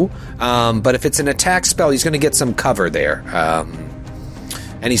do, but if it's an attack spell, he's going to get some cover there.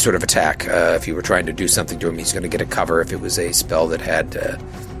 Any sort of attack. If you were trying to do something to him, he's going to get a cover if it was a spell that had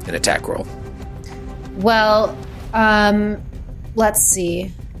an attack roll. Well, let's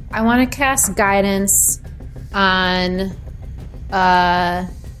see. I want to cast guidance on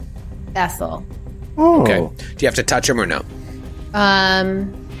Ethel. Oh. Okay. Do you have to touch him or no?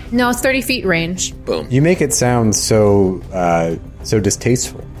 No, it's 30 feet range. Boom. You make it sound so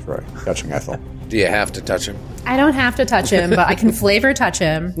distasteful for touching Ethel. Do you have to touch him? I don't have to touch him, but I can flavor touch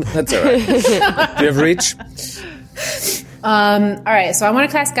him. That's all right. Do you have reach? All right, so I want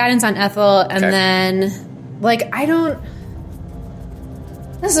to cast guidance on Ethel, and Okay. then, like, I don't.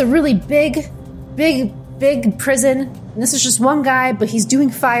 This is a really big prison. And this is just one guy, but he's doing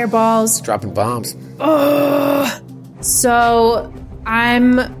fireballs. Dropping bombs. So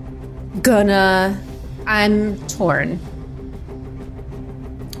I'm torn.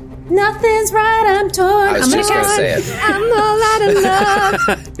 Nothing's right, I'm torn. I was just going to say it. I'm all out of love.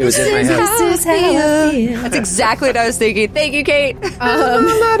 It was in my head. This is how I feel. That's exactly what I was thinking. Thank you, Kate. I'm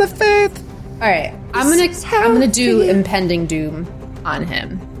a lot of faith. All right, I'm gonna do impending doom on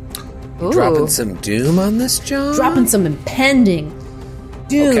him. Ooh. Dropping some doom on this, John? Dropping some impending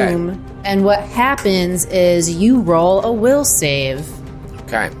doom, Okay. and what happens is you roll a will save.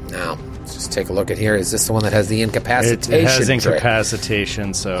 Okay, now, let's just take a look at here. Is this the one that has the incapacitation It has trait?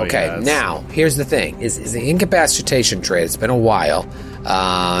 incapacitation, so Okay, yeah, now, here's the thing. Is the incapacitation trait, it's been a while.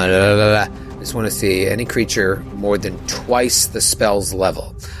 I just want to see any creature more than twice the spell's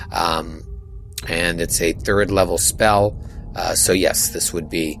level. And it's a 3rd level spell. So yes, this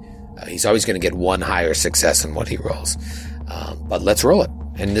would be... he's always going to get one higher success in what he rolls. But let's roll it.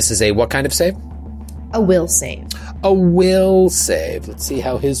 And this is a what kind of save? A will save. A will save. Let's see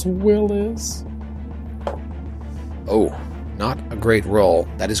how his will is. Oh, not a great roll.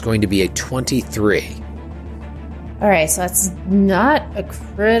 That is going to be a 23. All right, so that's not a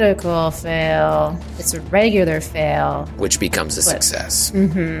critical fail. It's a regular fail. Which becomes a success.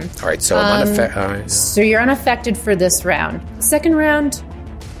 Mm-hmm. All right, so I'm unaffected. So you're unaffected for this round. The second round,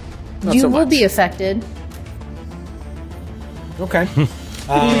 Not you so will much. be affected. Okay.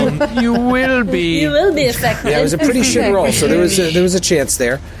 you will be. You will be affected. Yeah, it was a pretty shit roll, so there was a chance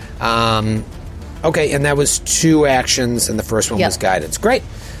there. Okay, and that was 2 actions, and the first one Yep. was guidance. Great.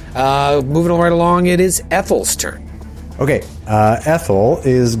 Moving right along, it is Ethel's turn. Okay, Ethel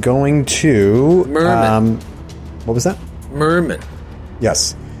is going to... Merman. What was that? Merman.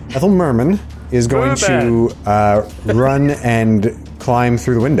 Yes. Ethel Merman is going to run and climb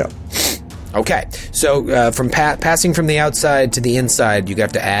through the window. Okay, so from passing from the outside to the inside, you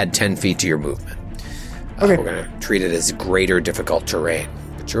have to add 10 feet to your movement. Okay. We're going to treat it as greater difficult terrain.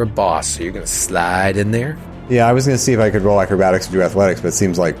 But you're a boss, so you're going to slide in there. Yeah, I was going to see if I could roll acrobatics or do athletics, but it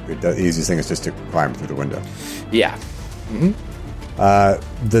seems like the easiest thing is just to climb through the window. Yeah.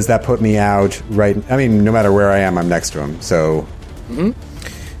 Does that put me out right... I mean, no matter where I am, I'm next to him, so...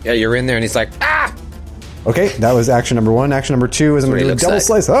 Yeah, you're in there, and he's like, ah! Okay, that was action number 1. Action number 2 is I'm what going he to do a looks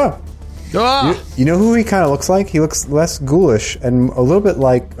double like. slice. Ah! You know who he kind of looks like? He looks less ghoulish and a little bit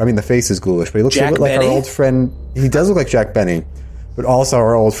like... I mean, the face is ghoulish, but he looks Jack a little bit like Benny? our old friend... He does look like Jack Benny, but also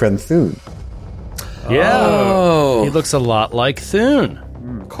our old friend Thune. Yeah. Oh. He looks a lot like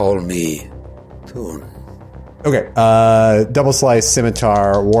Thune. Call me Toon. Okay, double slice,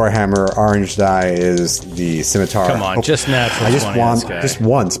 scimitar, warhammer, orange die is the scimitar. Come on, just natural I just 20 want this guy. just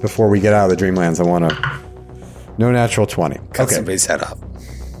once before we get out of the Dreamlands. I want to no natural 20. Cut Okay, somebody's head off.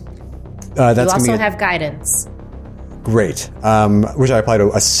 that's You gonna also be have guidance. great. Which I apply to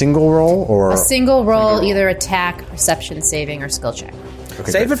a single roll or A single roll, either attack, perception saving, or skill check.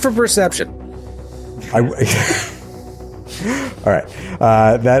 Save it for perception. All right,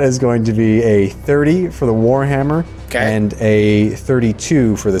 that is going to be a 30 for the warhammer Okay. and a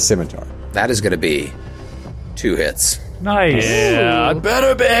 32 for the scimitar. That is going to be 2 hits. Nice. Yeah, it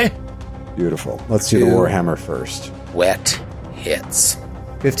better be. Beautiful. Let's do the Two. warhammer first. Wet hits.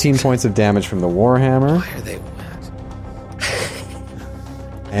 15 points of damage from the warhammer. Why are they wet?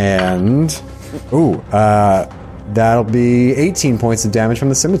 And, that'll be 18 points of damage from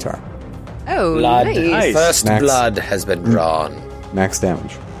the scimitar. Oh, Blood. nice. First Max. blood has been drawn. Max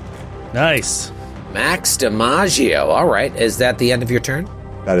damage. Nice. Max DiMaggio. All right. Is that the end of your turn?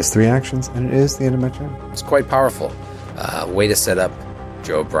 That is 3 actions, and it is the end of my turn. It's quite powerful. Way to set up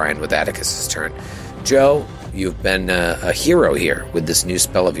Joe O'Brien with Atticus's turn. Joe, you've been a hero here with this new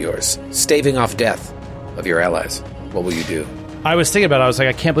spell of yours, staving off death of your allies. What will you do? I was thinking about it. I was like,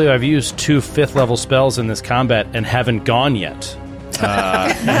 I can't believe I've used 2 5th level spells in this combat and haven't gone yet.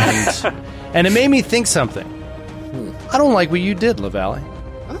 And it made me think something. I don't like what you did, LaValle.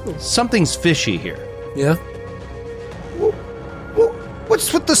 Oh. Something's fishy here. Yeah?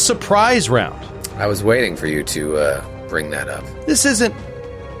 What's with the surprise round? I was waiting for you to bring that up. This isn't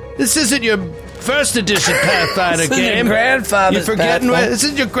your first edition Pathfinder This isn't your game. grandfather's You forgetting Pathfinder. this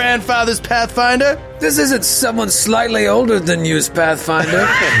isn't your grandfather's Pathfinder? This isn't someone slightly older than you's Pathfinder.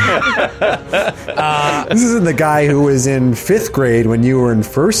 This isn't the guy who was in 5th grade when you were in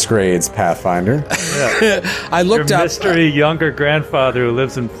 1st grade's Pathfinder. I Your looked up. mystery younger grandfather who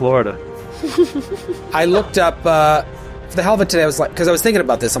lives in Florida. I looked up for the hell of it today. I was like, because I was thinking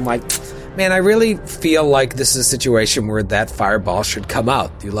about this. I'm like, man, I really feel like this is a situation where that fireball should come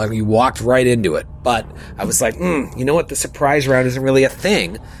out. You walked right into it. But I was like, you know what? The surprise round isn't really a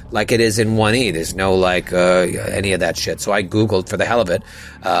thing like it is in 1E. There's no, any of that shit. So I Googled for the hell of it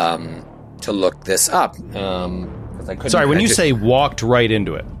to look this up. Sorry, when you say walked right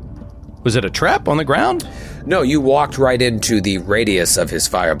into it, was it a trap on the ground? No, you walked right into the radius of his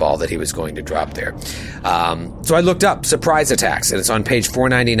fireball that he was going to drop there. So I looked up surprise attacks, and it's on page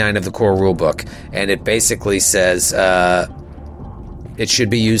 499 of the core rulebook, and it basically says it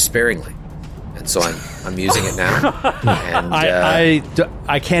should be used sparingly. And so I'm using it now. And,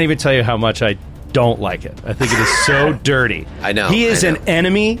 I can't even tell you how much I don't like it. I think it is so dirty. I know. He is an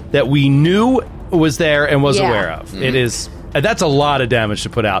enemy that we knew was there and was aware of. Mm-hmm. It is... That's a lot of damage to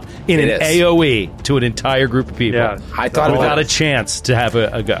put out in an AoE to an entire group of people. Yeah. I thought without a chance to have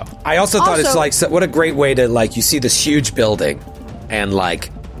a go. I also thought it's what a great way to you see this huge building and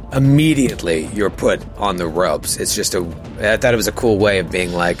immediately you're put on the ropes. It's just I thought it was a cool way of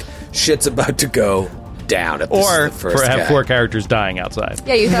being shit's about to go down. Or have 4 characters dying outside.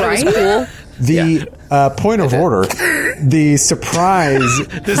 Yeah, you thought it was cool. The point of order, the surprise...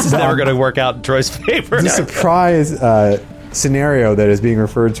 This is never going to work out in Troy's favor. The surprise scenario that is being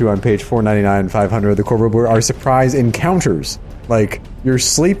referred to on page 499 and 500 of the core rulebook are surprise encounters. You're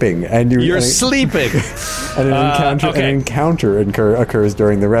sleeping and you're sleeping, and an encounter occurs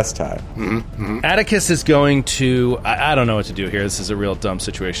during the rest time. Mm-hmm. Atticus is going to... I don't know what to do here. This is a real dumb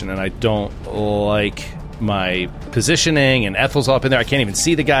situation, and I don't like my positioning, and Ethel's all up in there. I can't even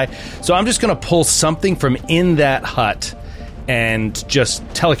see the guy. So I'm just going to pull something from in that hut and just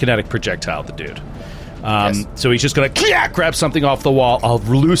telekinetic projectile the dude. So he's just going to grab something off the wall, a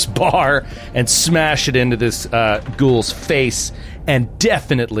loose bar, and smash it into this ghoul's face, and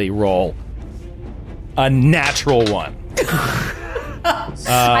definitely roll a natural 1.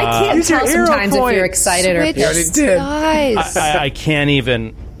 I can't tell sometimes if you're excited or pissed.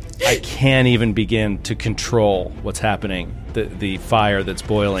 I can't even begin to control what's happening. The fire that's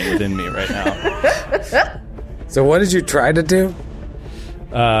boiling within me right now. So what did you try to do?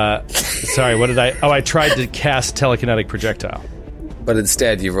 Sorry, what did I... Oh, I tried to cast telekinetic projectile. But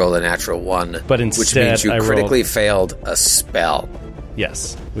instead you rolled a natural 1. But instead which means you critically failed a spell.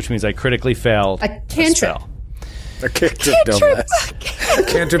 Yes, which means I critically failed a cantrip. Spell. A cantrip, no less. A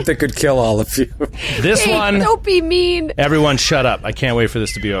cantrip that could kill all of you. This one... Don't be mean. Everyone shut up. I can't wait for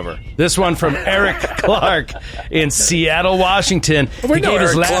this to be over. This one from Eric Clark in Seattle, Washington. He gave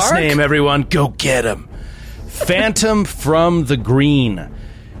his last name, everyone. Go get him. Phantom from the Green.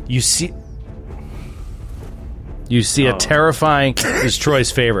 You see a terrifying... This is Troy's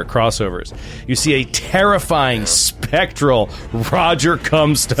favorite, crossovers. You see a terrifying, spectral Roger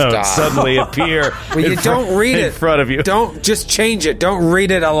Cumstone suddenly appear in front of you. Don't just change it. Don't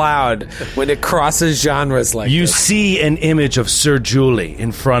read it aloud when it crosses genres like you this. see an image of Sir Julie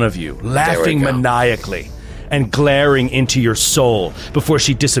in front of you, laughing maniacally and glaring into your soul before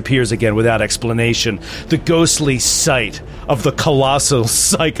she disappears again without explanation. The ghostly sight of the colossal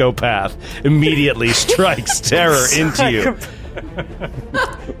psychopath immediately strikes terror into you.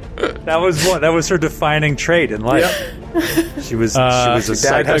 That was her defining trait in life. Yep. She was a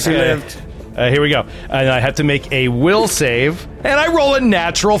psychopath. Here we go. And I have to make a will save, and I roll a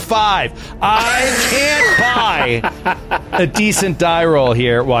natural 5. I can't buy a decent die roll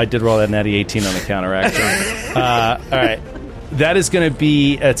here. Well, I did roll that natty 18 on the counteraction. All right. That is going to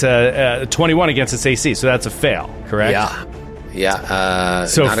be... It's a 21 against its AC, so that's a fail, correct? Yeah.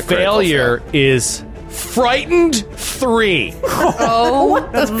 So failure is frightened 3. Oh,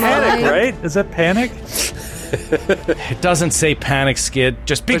 that's panic, right? Is that panic? It doesn't say panic, Skid.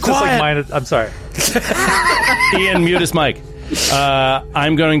 Just be quiet. I'm sorry. Ian, mute his mic.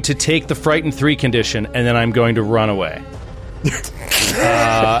 I'm going to take the frightened 3 condition, and then I'm going to run away.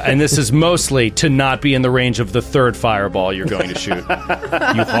 And this is mostly to not be in the range of the 3rd fireball you're going to shoot.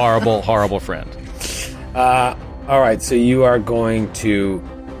 You horrible, horrible friend. All right, so you are going to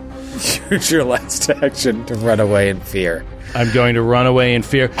use your last action to run away in fear. I'm going to run away in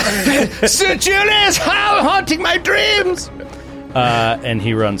fear. Sir Julius, how haunting my dreams! And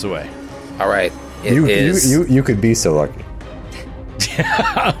he runs away. All right. You could be so lucky.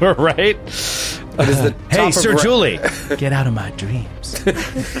 Right? Hey, Sir Julie, get out of my dreams.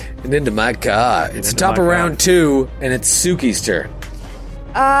 And into my car. It's the top of round 2, and it's Suki's turn.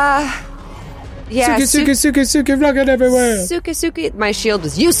 Yeah. Suki, rocket everywhere. Suki. My shield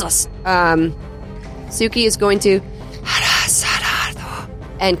was useless. Suki is going to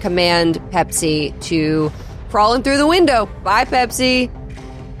and command Pepsi to crawl in through the window. Bye, Pepsi.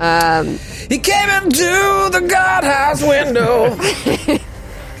 He came into the guardhouse window.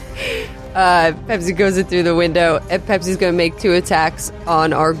 Pepsi goes in through the window, and Pepsi's going to make 2 attacks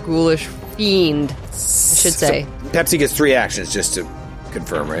on our ghoulish fiend, I should say. So Pepsi gets 3 actions, just to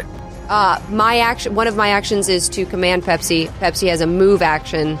confirm, right? One of my actions is to command Pepsi. Pepsi has a move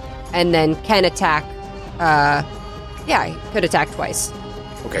action, and then can attack. He could attack twice.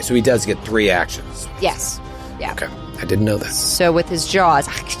 Okay, so he does get 3 actions. Yes. Yeah. Okay, I didn't know that. So with his jaws,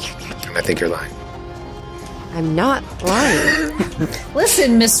 And I think you're lying. I'm not lying.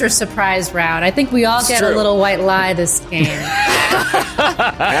 Listen, Mr. Surprise Round, I think we all get true. a little white lie this game.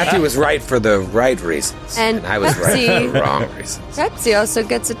 Matthew was right for the right reasons, And I was right Pepsi- for the wrong reasons. Pepsi also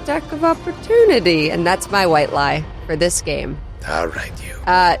gets attack of opportunity, and that's my white lie for this game. All right, you.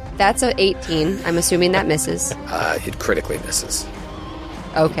 That's a 18. I'm assuming that misses. It critically misses.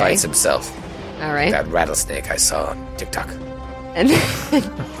 Okay. Bites himself. All right. That rattlesnake I saw on TikTok. And then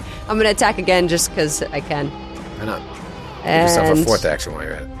I'm going to attack again just because I can. Why not? Give yourself a And 4th action while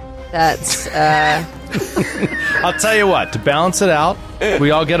you're at it. that's I'll tell you what, to balance it out,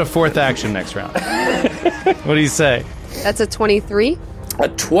 we all get a 4th action next round. What do you say? that's a 23. A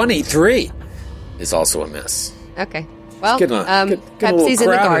 23 is also a miss. Okay. Well, Get a little Pepsi's in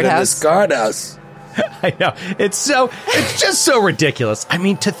the crowded guardhouse. this guardhouse. I know. It's just so ridiculous. I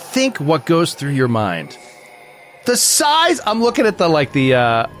mean, to think what goes through your mind. The size, I'm looking at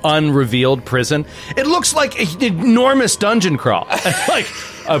the unrevealed prison. It looks like an enormous dungeon crawl. Like,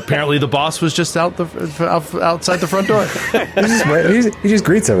 apparently the boss was just outside the front door. He just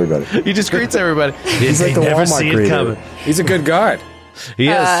greets everybody. He just greets everybody. He's like the never Walmart see it greeter. coming. He's a good guard. He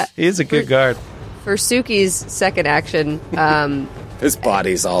is. He is a good guard. For Suki's second action, His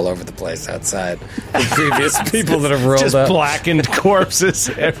body's all over the place outside. The previous people that have rolled Just up. blackened corpses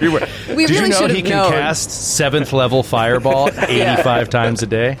everywhere. We Did really you know should he have can known. cast 7th level fireball 85 times a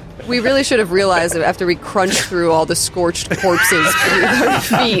day? we really should have realized that after we crunched through all the scorched corpses beneath our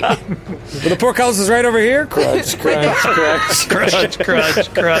feet. Well, the portcullis is right over here. Crunch, crunch, crunch. Crunch,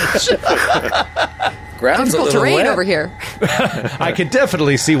 crunch, crunch. Ground's a Difficult little terrain wet. over here. I could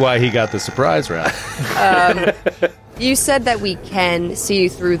definitely see why he got the surprise round. You said that we can see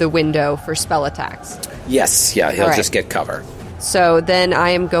through the window for spell attacks. Yes, yeah, he'll All right. just get cover. So then I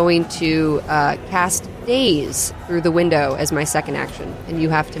am going to cast Daze through the window as my second action, and you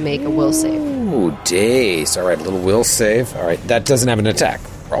have to make a will save. Ooh, days. All right, a little will save. All right, that doesn't have an attack.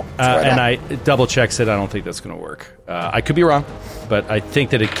 Roll. And I double checked it. I don't think that's going to work. I could be wrong, but I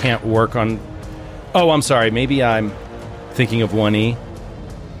think that it can't work on... Oh, I'm sorry. Maybe I'm thinking of 1E.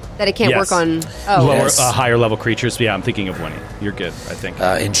 That it can't Yes. work on... Oh, Lower, Yes. higher level creatures. Yeah, I'm thinking of 1E. You're good, I think.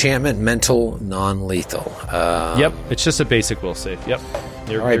 Enchantment, mental, non-lethal. Yep, it's just a basic will save. Yep.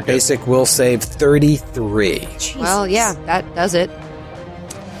 All right, basic will save 33. well, yeah, that does it.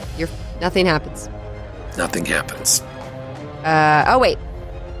 Nothing happens. Nothing happens. Oh, wait.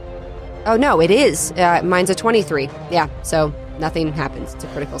 Oh, no, it is. Mine's a 23. Yeah, so nothing happens. It's a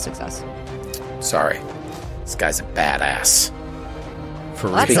critical success. Sorry. This guy's a badass. For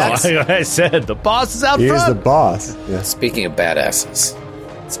Well, that real. sucks. Like I said, the boss is out He is front. the boss. Yeah. Speaking of badasses,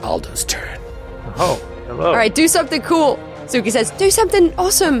 it's Aldo's turn. Oh, hello. All right, do something cool. Suki says, do something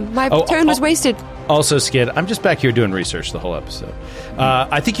awesome. My turn was wasted. Also, Skid, I'm just back here doing research the whole episode.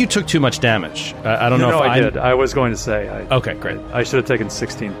 I think you took too much damage. I don't know No, if I did. I was going to say. Okay, great. I should have taken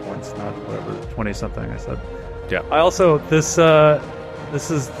 16 points, not whatever 20-something I said. Yeah. I also this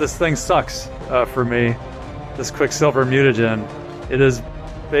thing sucks for me. This Quicksilver mutagen, it is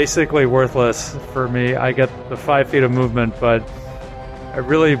basically worthless for me. I get the 5 feet of movement, but I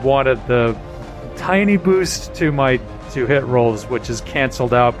really wanted the tiny boost to my 2 hit rolls, which is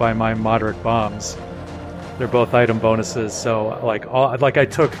canceled out by my moderate bombs. They're both item bonuses, so like I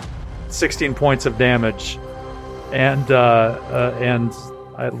took 16 points of damage, and I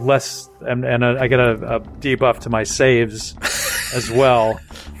I get a debuff to my saves as well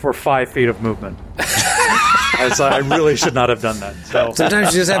for 5 feet of movement. I really should not have done that. So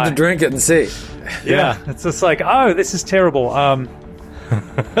Sometimes you just have to drink it and see. yeah, it's just like, oh, this is terrible. Like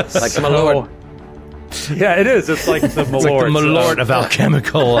my lord. Yeah, it is. It's like the It's like the Malort, Malort of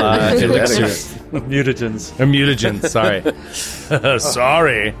alchemical elixirs. mutagens. Or mutagens, sorry.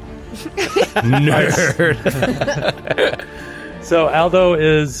 Sorry. Nerd. So Aldo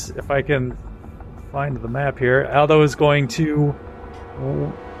is, if I can find the map here, Aldo is going to...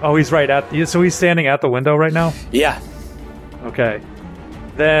 Oh, he's right at... So he's standing at the window right now? Yeah. Okay.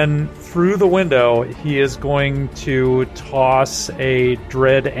 Then through the window, he is going to toss a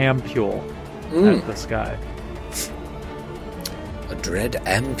dread ampule at this guy. A dread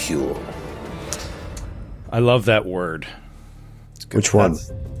ampule. I love that word. Which one?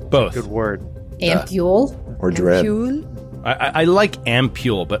 Both. Good word. Ampule? Or dread? Jule? I like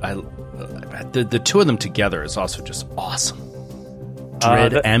ampule, but The two of them together is also just awesome.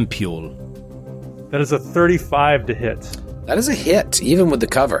 Dread and Pule. That is a 35 to hit. That is a hit, even with the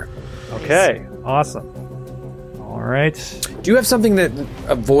cover. Okay, awesome. All right. Do you have something that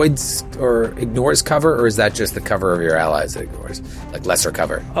avoids or ignores cover, or is that just the cover of your allies that ignores? Like lesser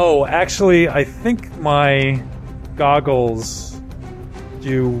cover? Oh, actually, I think my goggles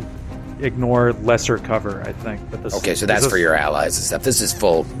do ignore lesser cover, I think. But this, okay, so that's for your allies and stuff. This is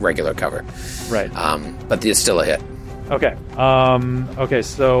full regular cover. Right. But it's still a hit. Okay. Okay,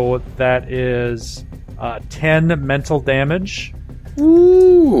 so that is 10 mental damage.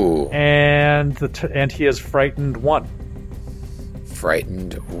 Ooh. And and he is frightened 1.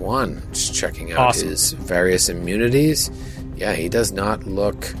 Frightened 1. Just checking out his various immunities. Yeah, he does not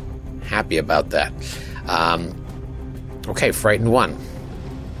look happy about that. Okay, frightened 1.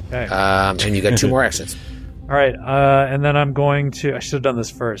 Okay. And you got 2 more actions. All right, and then I'm going to... I should have done this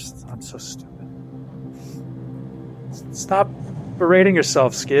first. I'm so stupid. Stop berating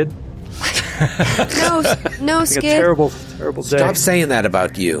yourself, Skid. No, Skid. A terrible day. Stop saying that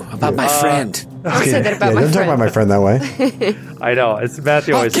about you. About my friend. Don't say that about my don't friend. talk about my friend that way. I know. It's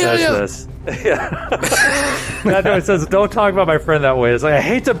Matthew always says this. Yeah. Matthew always says, "Don't talk about my friend that way." It's like, I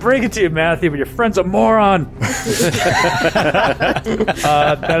hate to break it to you, Matthew, but your friend's a moron. That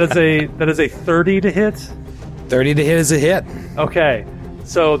is a 30 to hit. 30 to hit is a hit. Okay.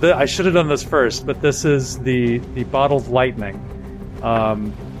 So I should have done this first, but this is the bottled lightning.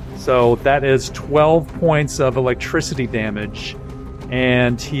 So that is 12 points of electricity damage,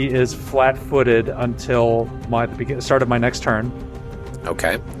 and he is flat-footed until the start of my next turn.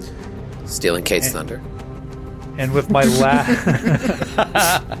 Okay. Stealing Kate's thunder. And with my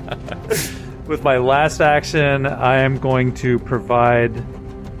with my last action, I am going to provide.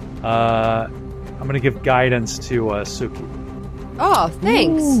 I'm going to give guidance to Suki. Oh,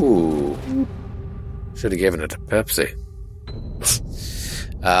 thanks. Ooh. Should have given it to Pepsi.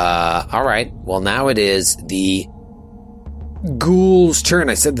 All right. Well, now it is the ghoul's turn.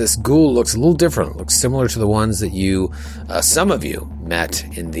 I said this ghoul looks a little different. It looks similar to the ones that some of you met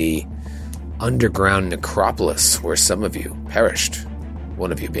in the underground necropolis where some of you perished.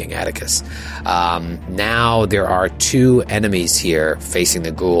 One of you being Atticus. Now there are 2 enemies here facing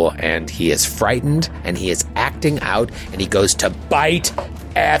the ghoul, and he is frightened, and he is acting out, and he goes to bite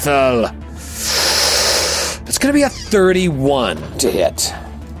Ethel. It's going to be a 31 to hit.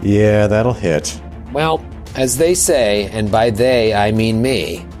 Yeah, that'll hit. Well, as they say, and by they I mean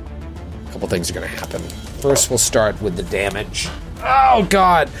me, a couple things are going to happen. First, we'll start with the damage. Oh,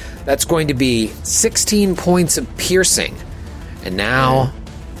 God! That's going to be 16 points of piercing. And now,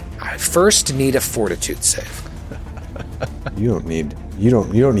 I first need a fortitude save. You don't need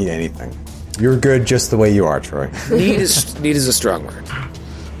anything. You're good just the way you are, Troy. Need is a strong word.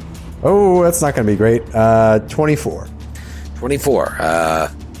 Oh, that's not going to be great. 24. 24.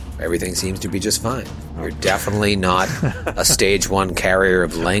 Everything seems to be just fine. You're definitely not a stage 1 carrier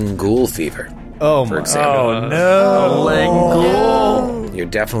of Langul fever. Oh, for my. example. Oh, no. Langul. You're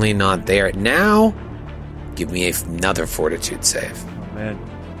definitely not there. Now, give me another fortitude save. Oh, man.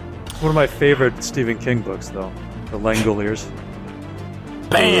 One of my favorite Stephen King books, though. The Langoliers.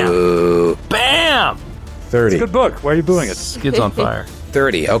 Bam! Ooh. Bam! 30. It's a good book. Why are you booing it? Skid's on fire.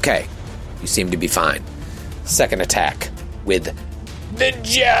 30. Okay. You seem to be fine. Second attack with the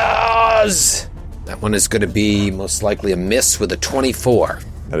jaws. That one is going to be most likely a miss with a 24.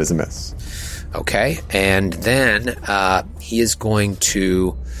 That is a miss. Okay. And then he is going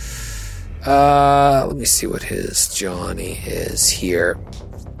to... let me see what his Johnny is here.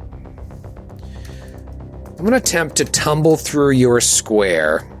 I'm going to attempt to tumble through your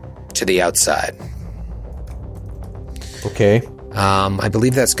square to the outside. Okay. I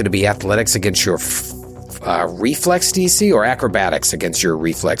believe that's going to be athletics against your reflex DC or acrobatics against your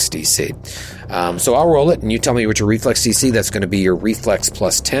reflex DC. So I'll roll it, and you tell me what your reflex DC. That's going to be your reflex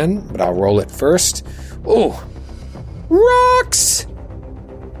plus 10, but I'll roll it first. Oh, rocks!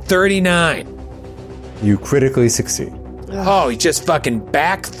 39. You critically succeed. Oh, he just fucking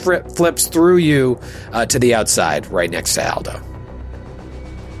back flips through you to the outside, right next to Aldo.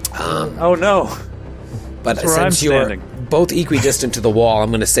 Oh, no. But That's where since I'm you're standing. both equidistant to the wall, I'm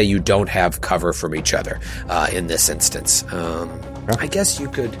going to say you don't have cover from each other in this instance. I guess you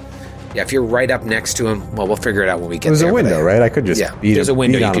could... Yeah, if you're right up next to him, well, we'll figure it out when we get there. There's a window, right? I could just beat him. There's a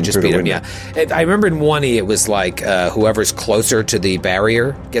window. Beat You could just beat him, yeah. I remember in 1E, it was like whoever's closer to the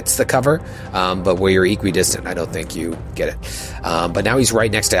barrier gets the cover, but where you're equidistant, I don't think you get it. But now he's right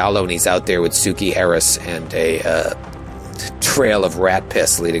next to Aldo, and he's out there with Suki Harris and a trail of rat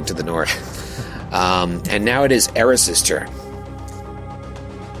piss leading to the north. And now it is Eris's turn.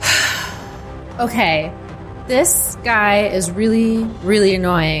 Okay. This guy is really, really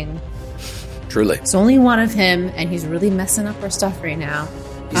annoying. Truly. It's only one of him, and he's really messing up our stuff right now.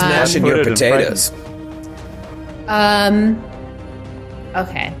 He's mashing your potatoes.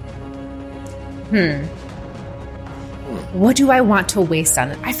 Okay. What do I want to waste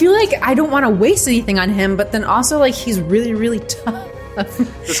on it? I feel like I don't want to waste anything on him, but then also, like, he's really, really tough.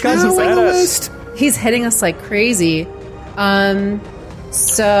 This guy's a badass. He's hitting us like crazy.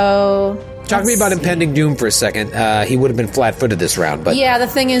 So... Talk to me about impending doom for a second. He would have been flat-footed this round, but... Yeah, the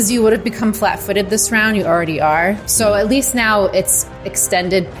thing is, you would have become flat-footed this round. You already are. So at least now it's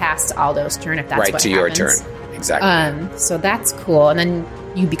extended past Aldo's turn, if that's right what to happens. your turn. Exactly. So that's cool. And then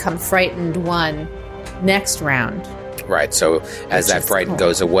you become frightened 1 next round. Right, so as Which that is frighten cool.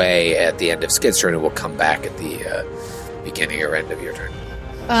 goes away at the end of Skid's turn, it will come back at the beginning or end of your turn.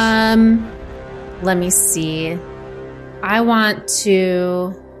 Let me see. I want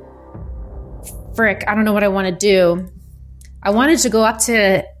to... Frick, I don't know what I want to do. I wanted to go up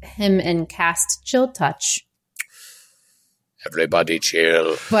to him and cast Chill Touch. Everybody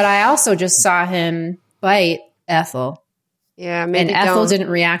chill. But I also just saw him bite Ethel. Yeah, maybe And Ethel don't, didn't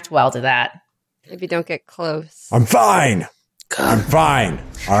react well to that. maybe don't get close. I'm fine. I'm fine.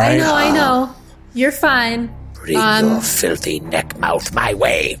 All right. I know. You're fine. Bring your filthy neck mouth my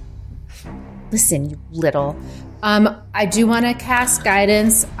way. Listen, you little. I do want to cast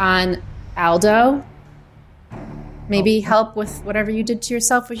guidance on Aldo. Maybe help with whatever you did to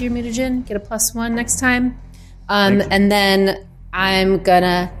yourself with your mutagen. Get a +1 next time. And then I'm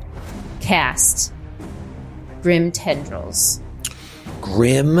gonna cast Grim Tendrils.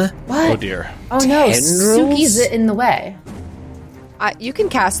 Grim? What? Oh, dear. Oh no, Tendrils? Suki's in the way. You can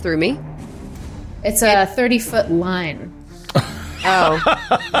cast through me. It's a 30-foot line. Oh,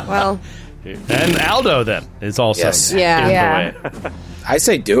 well, And Aldo, then, is also Yes. Yeah. in Yeah. the way. I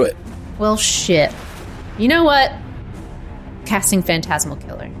say do it. Well, shit. You know what? Casting Phantasmal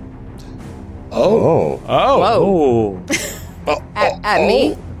Killer. Oh. Oh. Oh, at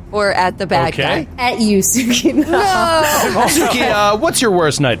me or at the bad Okay. guy? At you, Suki. No. Suki, what's your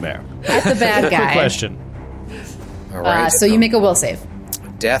worst nightmare? At the bad Quick guy. question. All right. So you make a will save.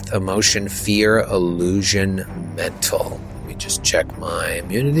 Death, emotion, fear, illusion, mental. Let me just check my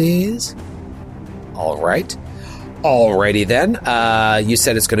immunities. All right. Alrighty then. You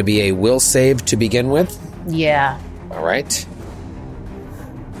said it's going to be a will save to begin with. Yeah. All right.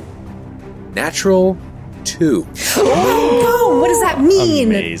 Natural 2. Boom! What does that mean?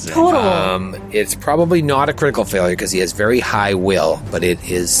 Amazing. Total. It's probably not a critical failure because he has very high will, but it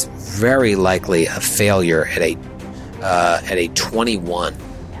is very likely a failure at a 21.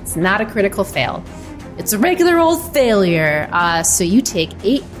 It's not a critical fail. It's a regular old failure. So you take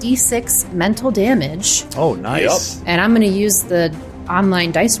 8d6 mental damage. oh, nice. And I'm going to use the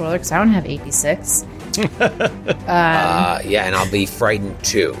online dice roller because I don't have 8d6. Yeah, and I'll be frightened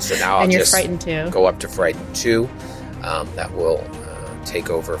 2. So now I'll And you're just frightened too. go up to frightened 2. That will take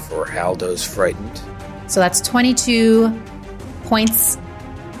over for Aldo's frightened. So that's 22 points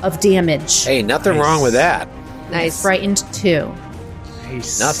of damage. Hey, nothing wrong with that. Nice. Frightened 2.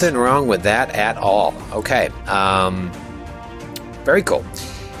 Nothing wrong with that at all. Okay. Very cool.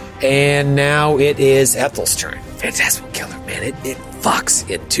 And now it is Ethel's turn. Phantasmal Killer, man. It fucks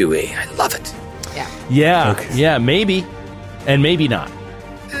in 2E. I love it. Yeah, maybe. And maybe not.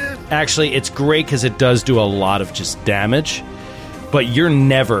 Actually, it's great because it does do a lot of just damage, but you're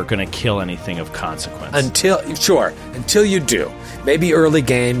never going to kill anything of consequence. Until you do. Maybe early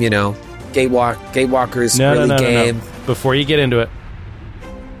game, Gatewalkers, No. early game. Before you get into it,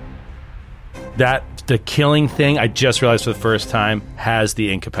 the killing thing, I just realized for the first time, has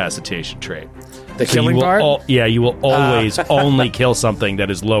the incapacitation trait. The So killing you will part? you will always only kill something that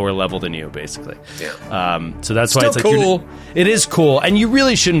is lower level than you, basically. Yeah. So that's why Still it's like cool. It is cool, and you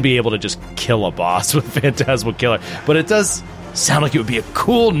really shouldn't be able to just kill a boss with Phantasmal Killer. But it does sound like it would be a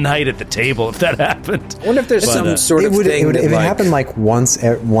cool night at the table if that happened. I wonder if there's some sort It of would, thing if that, it like, happened like once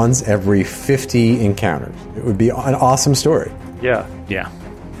every 50 encounters. It would be an awesome story. Yeah. Yeah.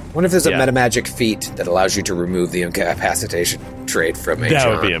 I wonder if there's a Yeah. metamagic feat that allows you to remove the incapacitation trait from HR. That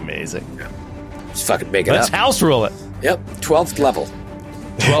would be amazing. Just fucking make it Let's up. house rule it. Yep, 12th level.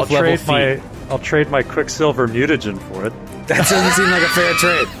 12th level feat. I'll trade my Quicksilver mutagen for it. That doesn't seem like a fair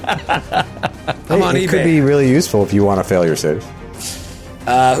trade. I'm on it could eBay. be really useful if you want a failure save.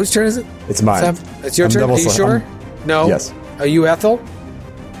 Whose turn is it? It's mine. It's your I'm turn? double Are you sli- sure? I'm- No? Yes. Are you Ethel?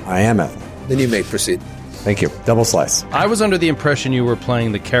 I am Ethel. Then you may proceed. Thank you. Double slice. I was under the impression you were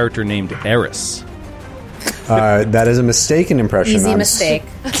playing the character named Eris. That is a mistaken impression. Easy I'm mistake.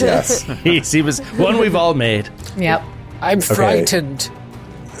 Yes. He was one we've all made. Yep. I'm frightened.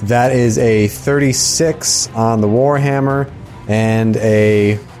 That is a 36 on the Warhammer and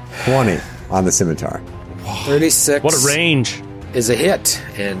a 20 on the Scimitar. 36. What a range. Is a hit,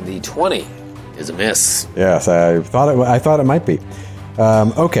 and the 20 is a miss. Yes, I thought it might be.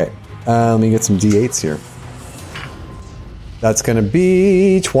 Okay, let me get some D8s here. That's going to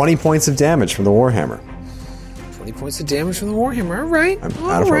be 20 points of damage from the Warhammer. 20 points of damage from the Warhammer. All right. I'm all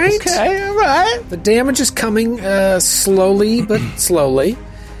out of right. focus. Okay, all right. The damage is coming slowly, but slowly.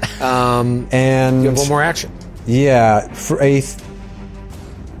 And you have one more action. Yeah, for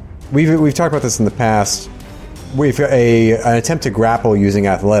we've talked about this in the past. An attempt to grapple using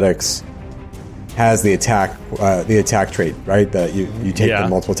athletics has the attack trait, right? That you take the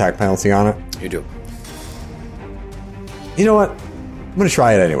multiple attack penalty on it. You do. You know what? I'm going to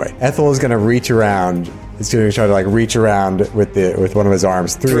try it anyway. Ethel is going to reach around. He's going to try to reach around with one of his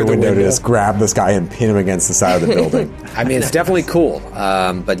arms through the window to just grab this guy and pin him against the side of the building. I mean, it's definitely cool.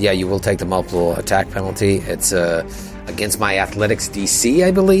 But yeah, you will take the multiple attack penalty. It's against my athletics DC,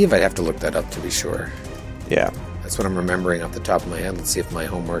 I believe. I'd have to look that up to be sure. Yeah. That's what I'm remembering off the top of my head. Let's see if my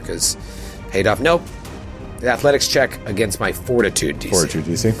homework is paid off. Nope. The athletics check against my fortitude DC. Fortitude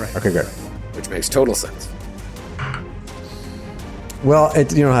DC? Right. Okay, good. Which makes total sense. Well, you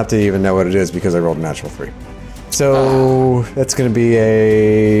don't have to even know what it is because I rolled a natural 3. So that's going to be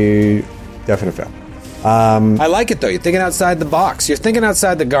a definite fail. I like it, though. You're thinking outside the box. You're thinking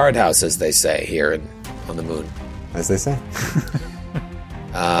outside the guardhouse, as they say here on the moon. As they say.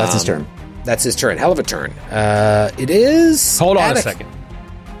 That's his turn. That's his turn. Hell of a turn. It is... Hold on a second.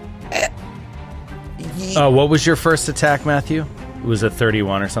 What was your first attack, Matthew? It was a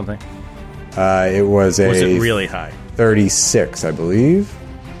 31 or something? It was a... Was it really high? 36, I believe.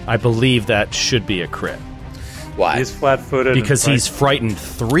 I believe that should be a crit. Why? He's flat-footed. Because he's frightened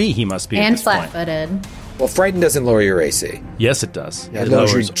 3, he must be And at this point. flat-footed. Well, Frightened doesn't lower your AC. Yes, it does. It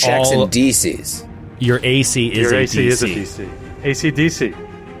lowers your checks and DCs. Your AC is Your a AC DC. is a DC. AC/DC.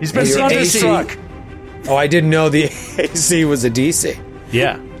 He's been Your thunderstruck. Oh, I didn't know the AC was a DC.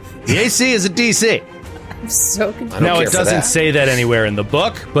 Yeah. The AC is a DC. I'm so confused. I don't No, care it for doesn't that. say that anywhere in the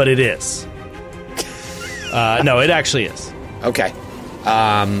book, but it is. No, it actually is. Okay.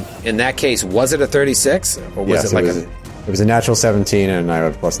 In that case, was it a 36? Or was it like it was a natural 17, and I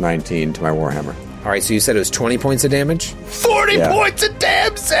have plus 19 to my Warhammer. All right, so you said it was 20 points of damage? 40 points of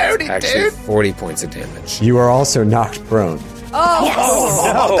damn Saudi, Actually, dude! 40 points of damage. You are also knocked prone.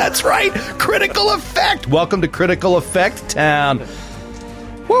 Oh, that's right! Critical Effect! Welcome to Critical Effect Town.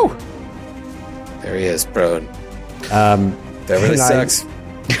 Woo! There he is, prone. That really sucks.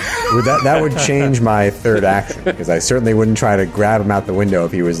 That would change my third action, because I certainly wouldn't try to grab him out the window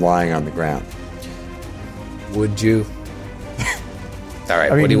if he was lying on the ground. Would you? All right,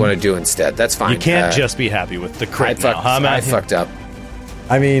 what do you want to do instead? That's fine. You can't just be happy with the crit now, huh, I Matthew? fucked up.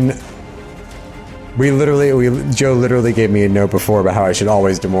 I mean, Joe literally gave me a note before about how I should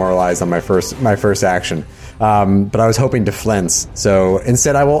always demoralize on my first action. But I was hoping to flense, so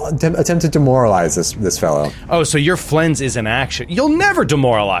instead I will attempt to demoralize this fellow. Oh, so your flens is an action. You'll never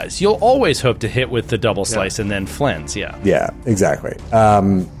demoralize. You'll always hope to hit with the double slice and then flens, yeah. Yeah, exactly.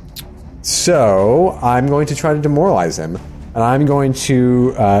 So I'm going to try to demoralize him, and I'm going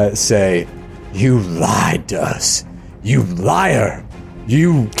to say, "You lied to us, you liar,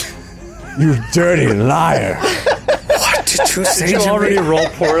 you dirty liar." What did you say You to already me? roll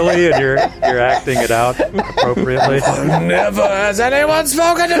poorly, and you're acting it out appropriately. Never has anyone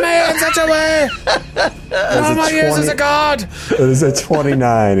spoken to me in such a way. All my years as a god. It is a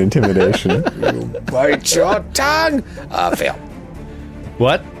 29 intimidation. Bite your tongue. Fail.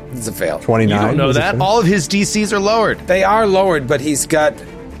 What? It's a fail. 29. You don't know was it that? 20? All of his DCs are lowered. They are lowered, but he's got...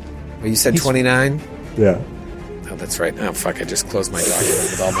 Well, you said 29? Yeah. Oh, that's right. Oh, fuck, I just closed my document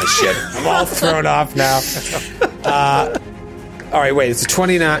with all my shit. I'm all thrown off now. All right, wait, it's a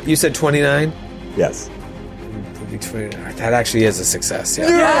 29. You said 29? Yes. That actually is a success, yeah.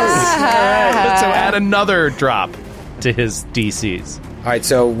 So add another drop to his DCs. All right,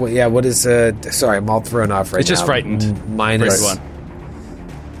 so, yeah, what is... sorry, I'm all thrown off right now. It's just frightened. Minus... Right one.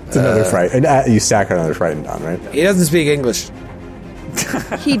 It's another fright. And you stack another frightened on, right? He doesn't speak English.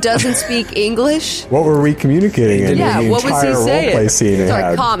 He doesn't speak English? What were we communicating in Yeah, the what was he entire saying? roleplay scene he Sorry,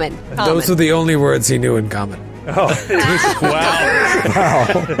 had? common. Those were the only words he knew in common. Wow.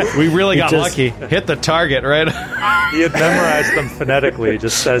 We really got lucky. Hit the target, right? He had memorized them phonetically. He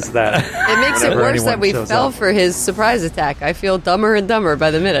just says that. It makes it whenever worse that anyone we shows fell up. for his surprise attack. I feel dumber and dumber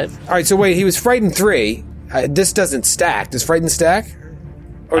by the minute. All right, so wait, he was frightened 3. This doesn't stack. Does frightened stack?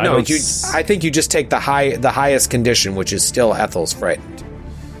 Or I no, don't I think you just take the highest condition, which is still Ethel's frightened.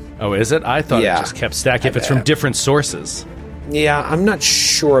 Oh, is it? I thought Yeah. it just kept stacking if it's from different sources. Yeah, I'm not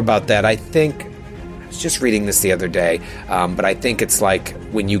sure about that. I think I was just reading this the other day, but I think it's like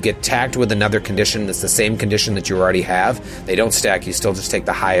when you get tagged with another condition that's the same condition that you already have, they don't stack. You still just take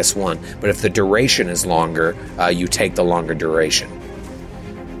the highest one. But if the duration is longer, you take the longer duration.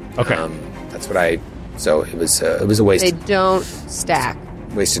 Okay. That's what I. So it was a waste. They don't stack.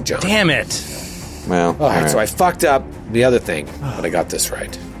 Wasted John. Damn it. Well, All right, so I fucked up the other thing, but I got this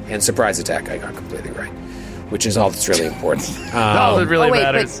right. And surprise attack, I got completely right, which is all that's really important. All that really wait,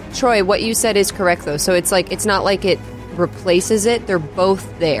 matters. but Troy, what you said is correct though. So it's not like it replaces it; they're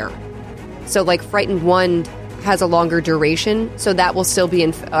both there. So like Frightened 1 has a longer duration, so that will still be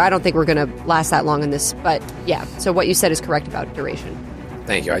in. I don't think we're going to last that long in this, but yeah. So what you said is correct about duration.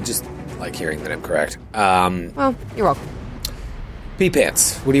 Thank you. I just like hearing that I'm correct. Well, you're welcome. Pee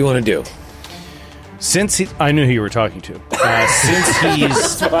Pants, what do you want to do? I knew who you were talking to.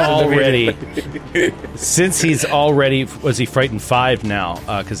 Since he's already, was he Frightened 5 now?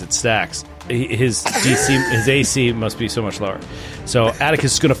 Because it stacks. His AC must be so much lower. So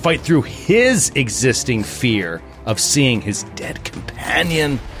Atticus is going to fight through his existing fear of seeing his dead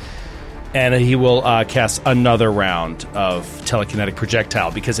companion, and he will cast another round of telekinetic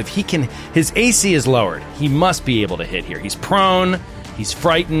projectile. Because if he can, his AC is lowered. He must be able to hit here. He's prone. He's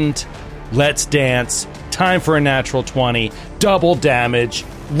frightened. Let's dance. Time for a natural 20. Double damage.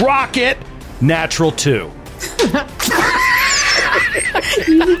 Rocket. Natural 2.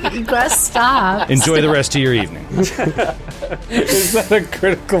 You must stop. Enjoy the rest of your evening. Is that a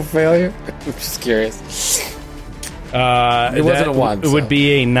critical failure? I'm just curious. It wasn't a 1. It would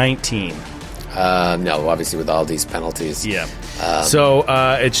be a 19. No, obviously with all these penalties. Yeah. So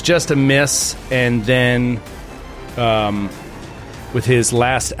it's just a miss, and then with his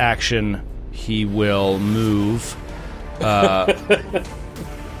last action, he will move a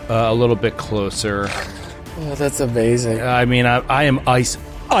little bit closer. Oh, that's amazing. I mean, I am ice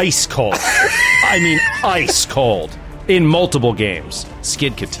cold. I mean, ice cold in multiple games.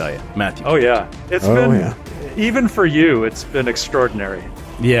 Skid could tell you, Matthew. Oh yeah, it's been even for you. It's been extraordinary.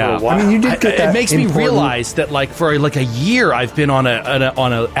 Yeah, I mean, you did get that. It makes me important- realize that, like, for like a year, I've been on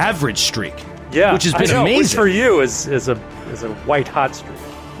a average streak. Yeah, which has been I know, amazing which for you is a white hot streak.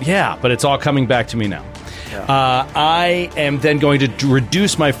 Yeah, but it's all coming back to me now. Yeah. I am then going to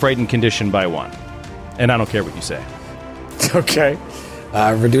reduce my frightened condition by 1. And I don't care what you say. Okay.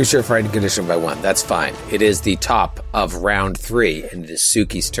 Reduce your frightened condition by 1. That's fine. It is the top of round 3, and it is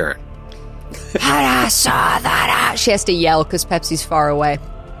Suki's turn. She has to yell because Pepsi's far away.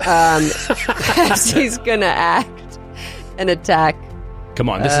 Pepsi's gonna act and attack. Come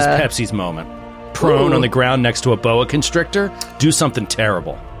on, this is Pepsi's moment. Prone on the ground next to a boa constrictor. Do something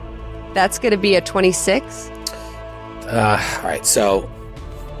terrible. That's gonna be a 26. All right, so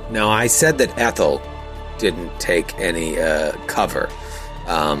now I said that Ethel didn't take any cover,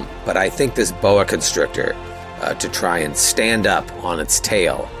 but I think this boa constrictor, to try and stand up on its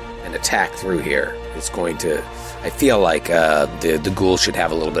tail and attack through here, is going to... I feel like the ghoul should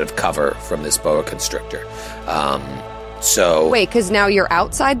have a little bit of cover from this boa constrictor. So Wait, because now you're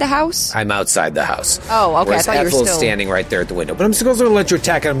outside the house? I'm outside the house. Oh, okay. Whereas I thought you were Ethel's still standing right there at the window. But I'm supposed to let you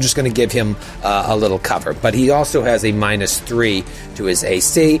attack, and I'm just going to give him a little cover. But he also has a -3 to his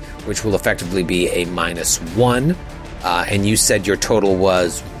AC, which will effectively be a -1. And you said your total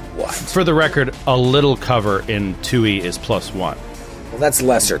was what? For the record, a little cover in 2E is +1. Well, that's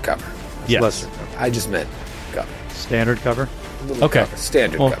lesser cover. Yes. Lesser cover. I just meant cover. Standard cover. Okay. Cover.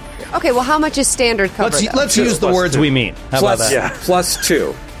 Standard Well, cover. Yeah. Okay, well, how much is standard cover? though? Let's use the words we mean. How about that? Yeah.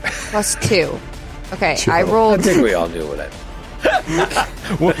 +2. +2. Okay, I I rolled. think we all knew what I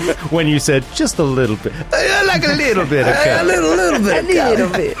When you said just a little bit. I like a little bit of A cover. little bit. A little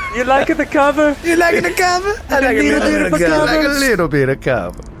bit. You like the cover? You like the cover? I like a little bit of I like a cover. little bit of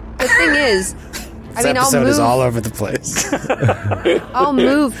cover. The thing is, I This mean, I'll episode is move. all over the place. I'll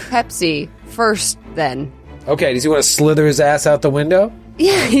move Pepsi first. Then, Okay, does he want to slither his ass out the window?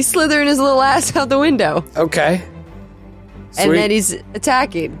 yeah, he's slithering his little ass out the window, Okay. and Sweet. then he's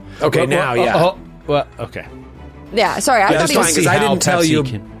attacking. Okay, now, yeah. Well, okay. Yeah, sorry, I Yeah, thought that's he fine, was. because I didn't tell Pepsi you.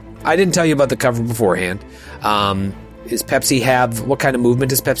 can- I didn't tell you about the cover beforehand. Does Pepsi have... What kind of movement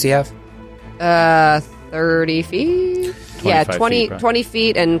does Pepsi have? 30 feet. Yeah, 25 20, feet, right. 20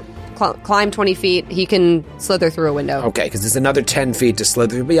 feet and climb 20 feet. He can slither through a window. Okay, because there's another 10 feet to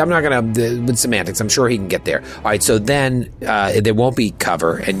slither. But I'm not going to... with semantics, I'm sure he can get there. All right, so then there won't be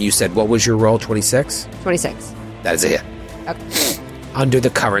cover. And you said, what was your roll, 26? 26. That is a hit. Okay. Under the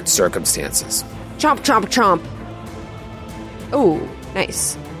current circumstances. Chomp, chomp, chomp. Ooh,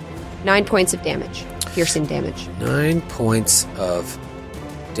 nice. 9 points of damage. Piercing damage. 9 points of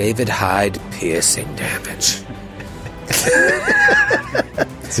David Hyde piercing damage.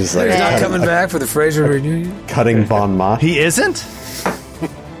 It's just like He's not coming back for the Fraser reunion? cutting Bon Mott. He isn't?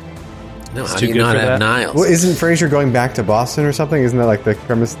 No, how too do you good not for have that. Niles? Well, isn't Fraser going back to Boston or something? Isn't that like the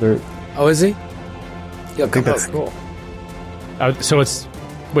premise there? Oh, is he? He'll I think that's Cool. So it's...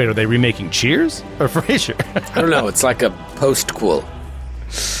 Wait, are they remaking Cheers? Or Frasier? I don't know. It's like a post-quel.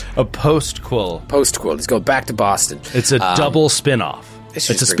 A post-quill. Post-quel. Let's go back to Boston. It's a double spin-off. They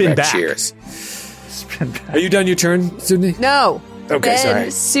should It's a just bring spin back. Cheers. Are you done your turn, Sydney? No. Okay,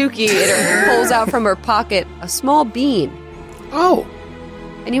 then sorry. Suki pulls out from her pocket a small bean. Oh.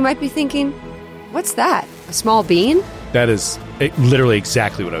 And you might be thinking, what's that? A small bean? That is literally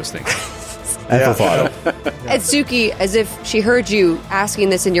exactly what I was thinking. Amplified. And Suki, as if she heard you asking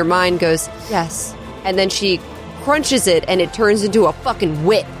this in your mind, goes, yes. And then she crunches it and it turns into a fucking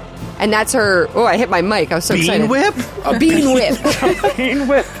whip. And that's her... Oh, I hit my mic. I was so excited. Bean whip? A bean whip. Bean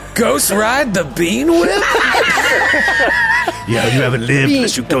whip. Ghost Ride the Bean Whip? Yeah, you haven't lived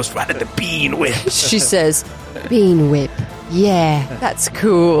unless you ghost ride the bean whip. She says, bean whip. Yeah, that's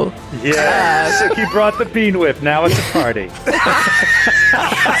cool. Yeah. Suki brought the bean whip. Now it's a party.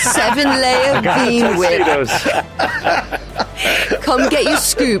 7-layer bean whip. Tuxedos. Come get your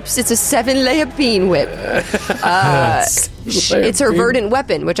scoops. It's a 7-layer bean whip. It's her verdant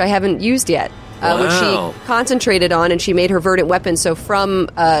weapon, which I haven't used yet. Which Wow. she concentrated on, and she made her verdant weapon. So from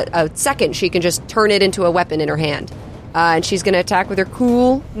a second, she can just turn it into a weapon in her hand. And she's going to attack with her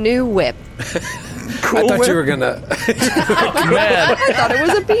cool new whip. I thought you were gonna. Man. I thought it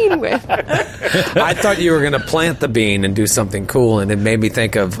was a bean whip. I thought you were gonna plant the bean and do something cool, and it made me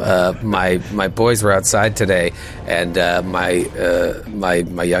think of my boys were outside today, and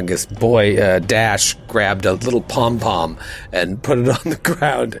my youngest boy Dash grabbed a little pom pom and put it on the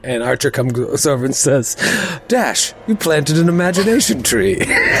ground, and Archer comes over and says, "Dash, you planted an imagination tree."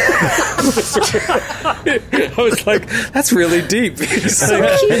 I was like, "That's really deep." He's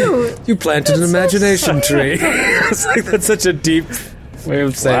like, Cute. You planted an imagination tree. It's like that's such a deep way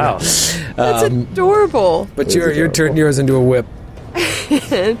of saying Wow. it. That's adorable. But you're turning yours into a whip.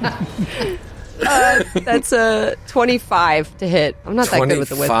 That's a 25 to hit. I'm not that good with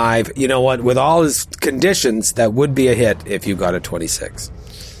the whip. 25. You know what? With all his conditions, that would be a hit if you got a 26.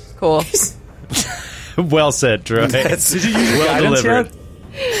 Cool. Well said, Troy. That's- Did you use Well guidance delivered.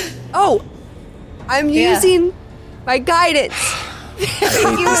 yet? Oh, I'm using my guidance. I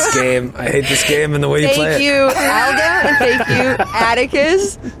hate this game. I hate this game and the way you play Thank it. you, Aldo, and thank you,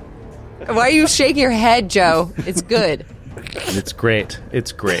 Atticus. Why are you shaking your head, Joe? It's good. It's great.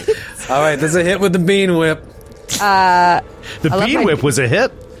 It's great. All right, there's a hit with the bean whip. The love bean my- whip was a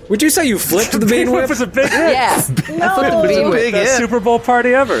hit. Would you say you flipped the bean whip? was a big hit. Yeah. I flipped the bean whip. Best Super Bowl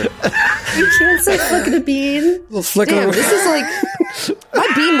party ever. You can't say flick of the bean. Little flicker. Damn, this is like... My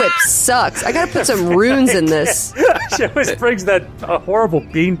bean whip sucks. I gotta put some runes in this. She always brings that horrible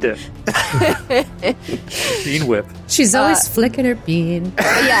bean dip. Bean whip. She's always flicking her bean.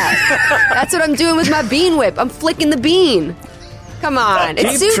 Yeah. That's what I'm doing with my bean whip. I'm flicking the bean. Come on.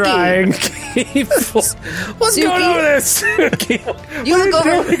 It's Keep Suki. trying. What's Suki? going on with this? We're You look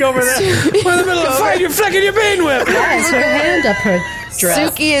over... Doing over there. in the middle of a fight. You're flicking your bean whip. Has her hand up her dress.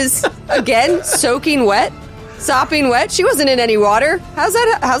 Suki is, again, soaking wet. Sopping wet. She wasn't in any water. How's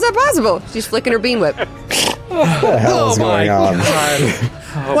that possible? She's flicking her bean whip. What the hell is my going on?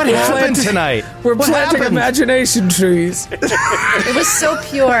 What happened tonight? We're What planting happened? imagination trees. It was so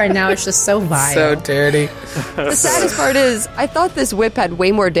pure, and now it's just so vile. So dirty. The saddest part is, I thought this whip had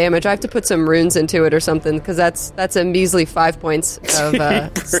way more damage. I have to put some runes into it or something, because that's a measly 5 points of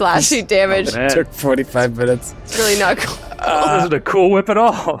slashing damage. Man, Took 45 minutes. It's really not cool. this isn't a cool whip at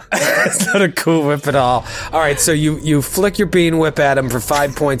all. It's not a cool whip at all. All right, so you flick your bean whip at him for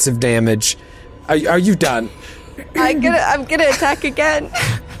 5 points of damage. Are you done? I'm gonna attack again.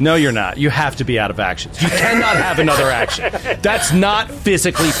 No, you're not. You have to be out of actions. You cannot have another action. That's not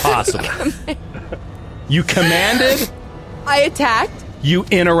physically possible. You commanded, I attacked. you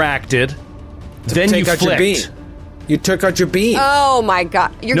interacted, then Take you out your bean. flicked. You took out your bean. Oh my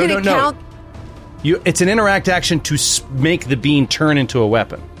god! You're No, gonna no, no. count. It's an interact action to make the bean turn into a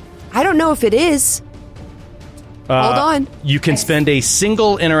weapon. I don't know if it is. Hold on. You can spend a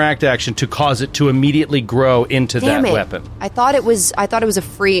single interact action to cause it to immediately grow into Damn that it! weapon. I thought it was a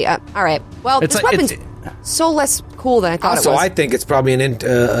free. All right. Well, It's this like- weapon's it's- so less cool than I thought Also, it was. I think it's probably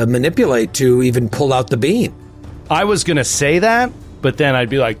a manipulate to even pull out the bean. I was going to say that, but then I'd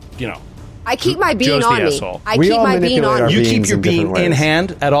be like, I keep my bean Joe's on the me. asshole. I We keep all my bean manipulate on our me. you keep beans your in different bean in ways.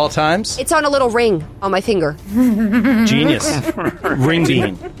 hand at all times. It's on a little ring on my finger. Genius. Ring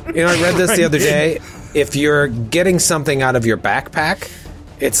bean. You know, I read this the other day. If you're getting something out of your backpack,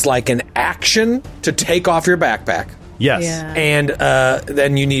 it's like an action to take off your backpack. Yes. Yeah. And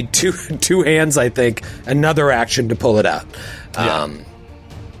then you need two hands, I think, another action to pull it out.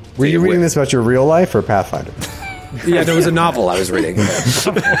 Were you reading this about your real life or Pathfinder? Yeah, there was a novel I was reading.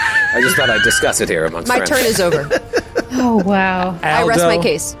 I just thought I'd discuss it here amongst My friends. turn is over. Oh, wow. I rest my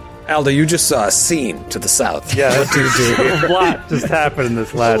case. Aldo, you just saw a scene to the south. Yeah, What do you do here? A lot just happened in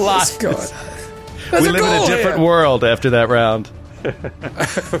this last. What's going on? We live in a different world after that round.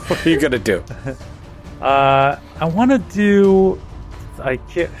 What are you going to do? I want to do. I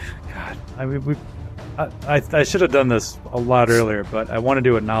can't. God, I mean, I should have done this a lot earlier, but I want to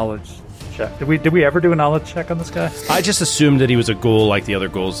do a knowledge check. Did we ever do a knowledge check on this guy? I just assumed that he was a ghoul like the other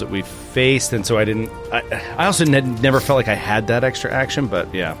ghouls that we've faced, and so I didn't. I also never felt like I had that extra action,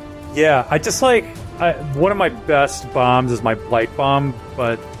 but yeah. Yeah, I just one of my best bombs is my blight bomb,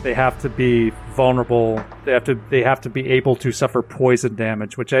 but they have to be vulnerable. They have to be able to suffer poison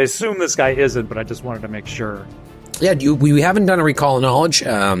damage, which I assume this guy isn't, but I just wanted to make sure. Yeah, we haven't done a recall of knowledge.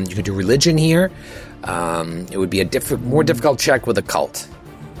 You could do religion here. It would be a more difficult check with occult.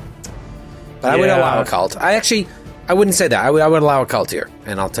 But I would allow occult. I wouldn't say that. I would allow occult here,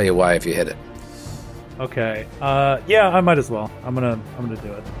 and I'll tell you why if you hit it. Okay. Yeah, I might as well. I'm gonna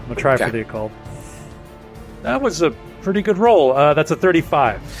do it. I'm gonna try for the occult. That was a pretty good roll. That's a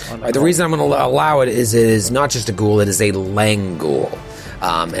 35. The reason I'm going to allow it is not just a ghoul; it is a lang ghoul,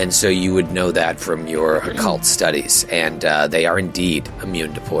 and so you would know that from your occult studies, and they are indeed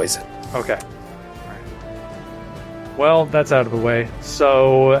immune to poison. Okay. All right. Well, that's out of the way.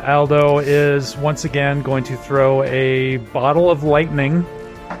 So Aldo is once again going to throw a bottle of lightning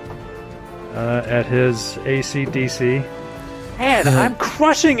at his AC/DC. And I'm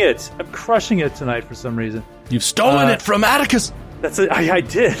crushing it! I'm crushing it tonight for some reason. You've stolen it from Atticus! That's it. I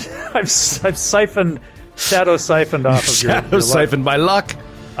did. I've siphoned off of Shadow siphoned by luck.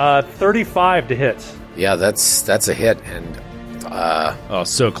 35 to hit. Yeah, that's a hit, and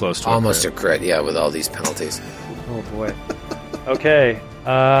so close to almost a crit. Yeah, with all these penalties. Oh boy. Okay,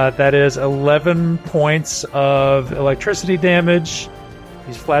 that is 11 points of electricity damage.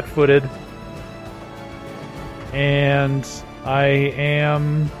 He's flat-footed, and I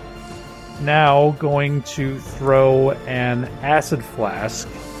am now going to throw an acid flask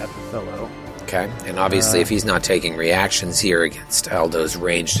at the fellow. Okay, and obviously if he's not taking reactions here against Aldo's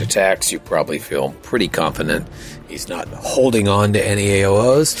ranged attacks, you probably feel pretty confident he's not holding on to any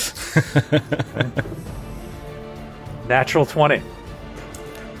AOs. Natural 20.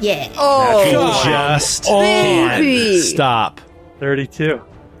 Yeah. Oh, Just baby. can't stop. 32.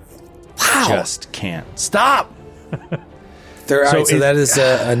 Wow. Just can't stop. So that is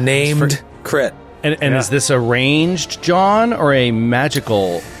a named crit. And is this a ranged John or a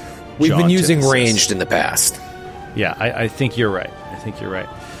magical We've John been to using assist? ranged in the past. Yeah, I think you're right.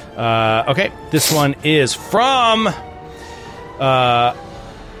 Okay, this one is from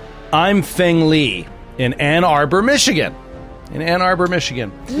I'm Feng Li in Ann Arbor, Michigan.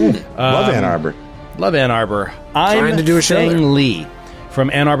 Love Ann Arbor. Love Ann Arbor. Trying to do a show there. Feng Li from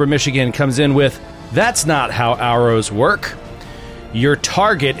Ann Arbor, Michigan comes in with, "That's not how arrows work. Your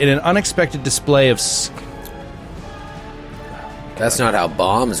target in an unexpected display of... That's not how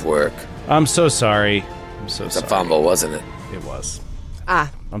bombs work. I'm so sorry. It's a fumble, wasn't it? It was.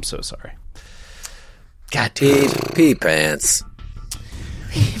 I'm so sorry. God damn. Pee pants.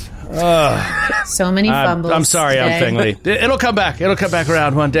 So many fumbles. I'm sorry, today. I'm Feng Li. It'll come back. It'll come back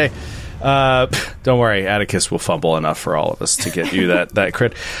around one day. Don't worry, Atticus will fumble enough for all of us to get you that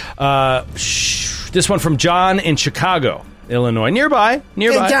crit. This one from John in Chicago, Illinois. Nearby.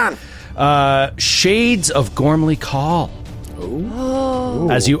 Hey, John. Shades of Gormley Call.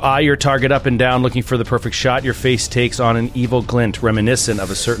 Ooh. As you eye your target up and down looking for the perfect shot, your face takes on an evil glint reminiscent of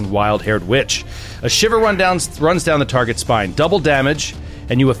a certain wild-haired witch. A shiver runs down the target's spine. Double damage,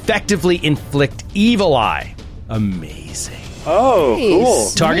 and you effectively inflict evil eye. Amazing. Oh, cool.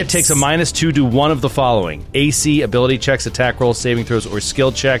 Target takes a -2 to one of the following: AC, ability checks, attack rolls, saving throws, or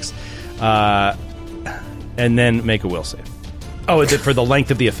skill checks, and then make a will save. Oh, is it for the length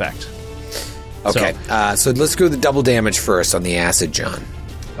of the effect? Okay, so let's go the double damage first on the acid, John.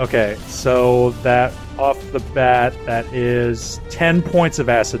 Okay, so that off the bat, that is 10 points of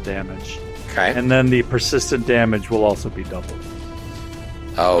acid damage. Okay. And then the persistent damage will also be doubled.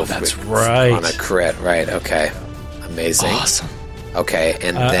 Oh, that's right. On a crit, right, okay. Amazing. Awesome. Okay,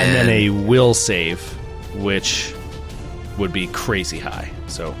 and And then a will save, which would be crazy high.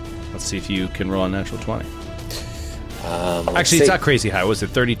 So let's see if you can roll a natural 20. Actually, it's not crazy high. Was it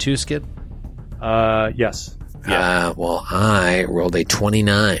 32, Skid? Yes. Well, I rolled a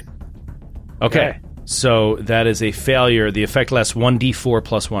 29. Okay. So that is a failure. The effect lasts 1d4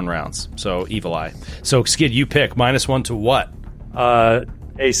 plus 1 rounds. So Evil Eye. So Skid, you pick -1 to what?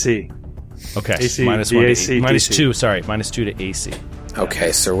 AC. Okay. AC, -1 to AC, DC. -2. Sorry, -2 to AC.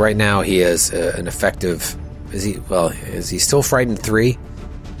 Okay, so right now he is an effective. Is he still frightened 3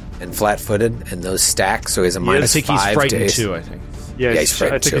 and flat-footed, and those stack? So he's a I -5. think he's frightened to 2. I think. Yeah, he's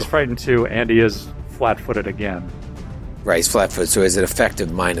frightened I think 2. he's frightened 2, and he is flat-footed again. Right, he's flat-footed. So is it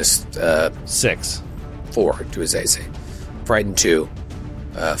effective -6, 4 to his AC? Frightened 2,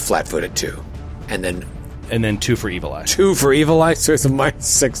 flat-footed 2, and then 2 for Evil Eye. 2 for Evil Eye. So it's a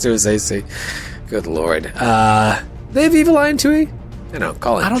 -6 to his AC. Good lord. They have Evil Eye in 2E? I know.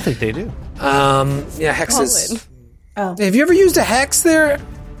 Colin. I don't think they do. Yeah, hexes. Colin. Oh. Have you ever used a hex there,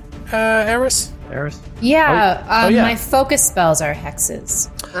 Eris? Eris? Yeah, yeah. my focus spells are hexes.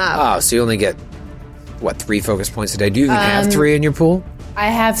 Oh, so you only get, 3 focus points a day? Do you even have 3 in your pool? I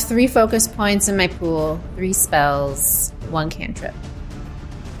have 3 focus points in my pool, 3 spells, 1 cantrip.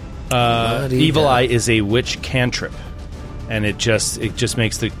 Evil Eye is a witch cantrip, and it just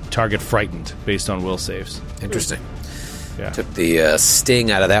makes the target frightened based on will saves. Interesting. Yeah. Took the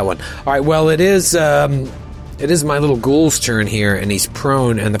sting out of that one. All right, well, it is my little ghoul's turn here, and he's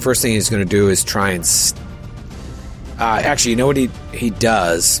prone, and the first thing he's going to do is try and... actually, you know what he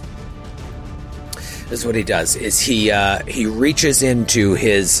does? This is what he does, is he reaches into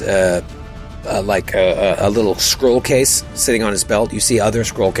his... a little scroll case sitting on his belt. You see other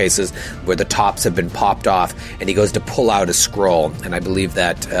scroll cases where the tops have been popped off, and he goes to pull out a scroll, and I believe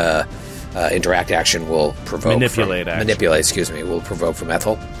that interact action will provoke... will provoke from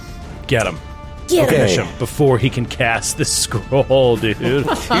Ethel. Get him. Finish him before he can cast the scroll, dude. You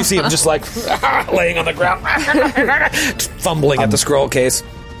see him just like laying on the ground, fumbling at the scroll case.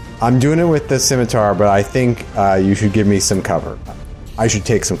 I'm doing it with the scimitar, but I think you should give me some cover. I should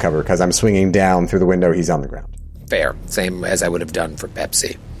take some cover because I'm swinging down through the window. He's on the ground. Fair. Same as I would have done for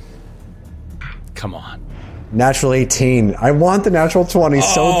Pepsi. Come on. Natural 18. I want the natural 20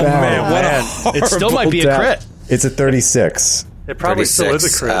 so bad. It still might be a crit. It's a 36. It probably still is a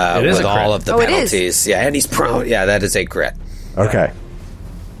crit. It is with a crit. all of the penalties. Yeah, and he's prone. Yeah, that is a crit. Okay.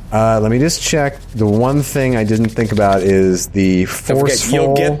 Let me just check. The one thing I didn't think about is the Don't forget, forceful...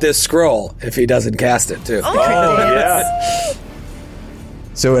 you'll get this scroll if he doesn't cast it, too. Oh, yeah.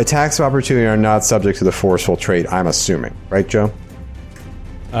 So attacks of opportunity are not subject to the forceful trait, I'm assuming. Right, Joe?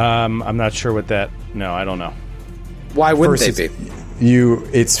 I'm not sure what that... No, I don't know. Why wouldn't First, they be?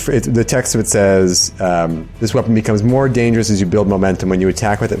 It's the text of it says, this weapon becomes more dangerous as you build momentum when you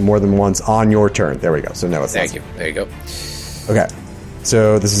attack with it more than once on your turn. There we go. So no, it's Thank you. There you go. Okay.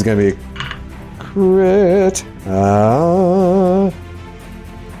 So this is going to be a crit.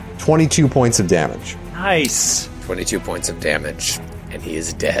 22 points of damage. Nice. 22 points of damage, and he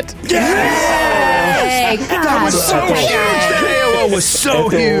is dead. Hey, God. That was so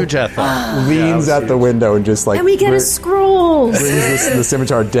huge, Ethel. Leans out the window and just like... And we get a scroll. brings the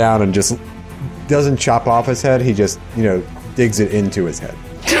scimitar down and just doesn't chop off his head. He just, digs it into his head.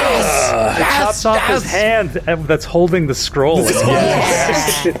 It chops off his hand that's holding the scroll.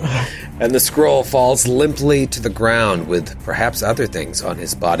 And the scroll falls limply to the ground with perhaps other things on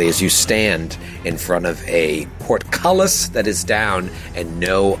his body as you stand in front of a portcullis that is down and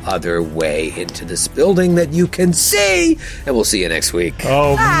no other way into this building that you can see. And we'll see you next week.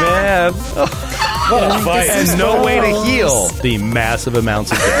 Oh, man. What a fight. And no way to heal the massive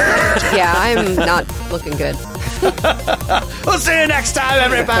amounts of damage. Yeah, I'm not looking good. We'll see you next time,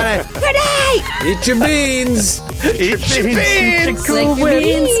 everybody. Good night! Eat your beans! Eat your beans. Lick your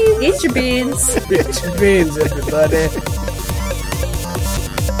beans. Eat your beans. Eat your beans, everybody.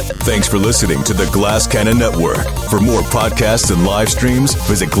 Thanks for listening to the Glass Cannon Network. For more podcasts and live streams,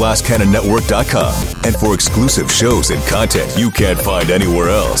 visit glasscannonnetwork.com. And for exclusive shows and content you can't find anywhere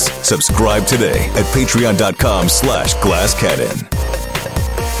else, subscribe today at patreon.com/glasscannon.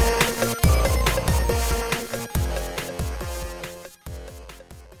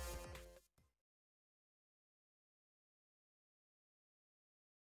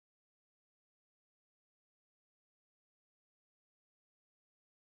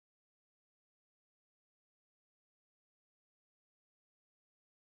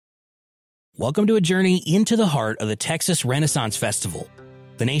 Welcome to a journey into the heart of the Texas Renaissance Festival,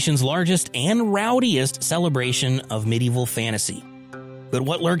 the nation's largest and rowdiest celebration of medieval fantasy. But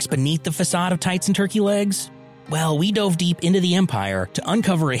what lurks beneath the facade of tights and turkey legs? Well, we dove deep into the empire to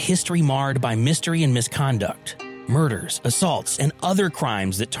uncover a history marred by mystery and misconduct, murders, assaults, and other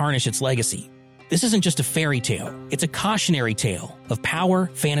crimes that tarnish its legacy. This isn't just a fairy tale, it's a cautionary tale of power,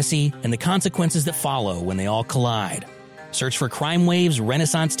 fantasy, and the consequences that follow when they all collide. Search for Crime Waves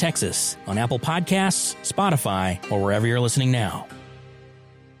Renaissance Texas on Apple Podcasts, Spotify, or wherever you're listening now.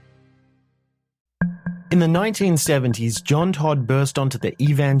 In the 1970s, John Todd burst onto the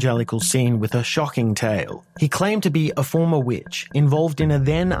evangelical scene with a shocking tale. He claimed to be a former witch, involved in a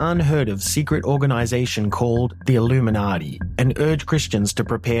then unheard-of secret organization called the Illuminati, and urged Christians to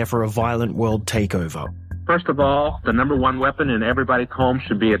prepare for a violent world takeover. First of all, the number one weapon in everybody's home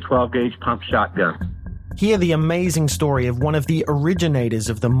should be a 12-gauge pump shotgun. Hear the amazing story of one of the originators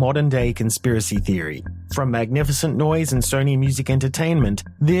of the modern-day conspiracy theory. From Magnificent Noise and Sony Music Entertainment,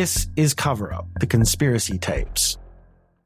 this is Cover Up, the Conspiracy Tapes.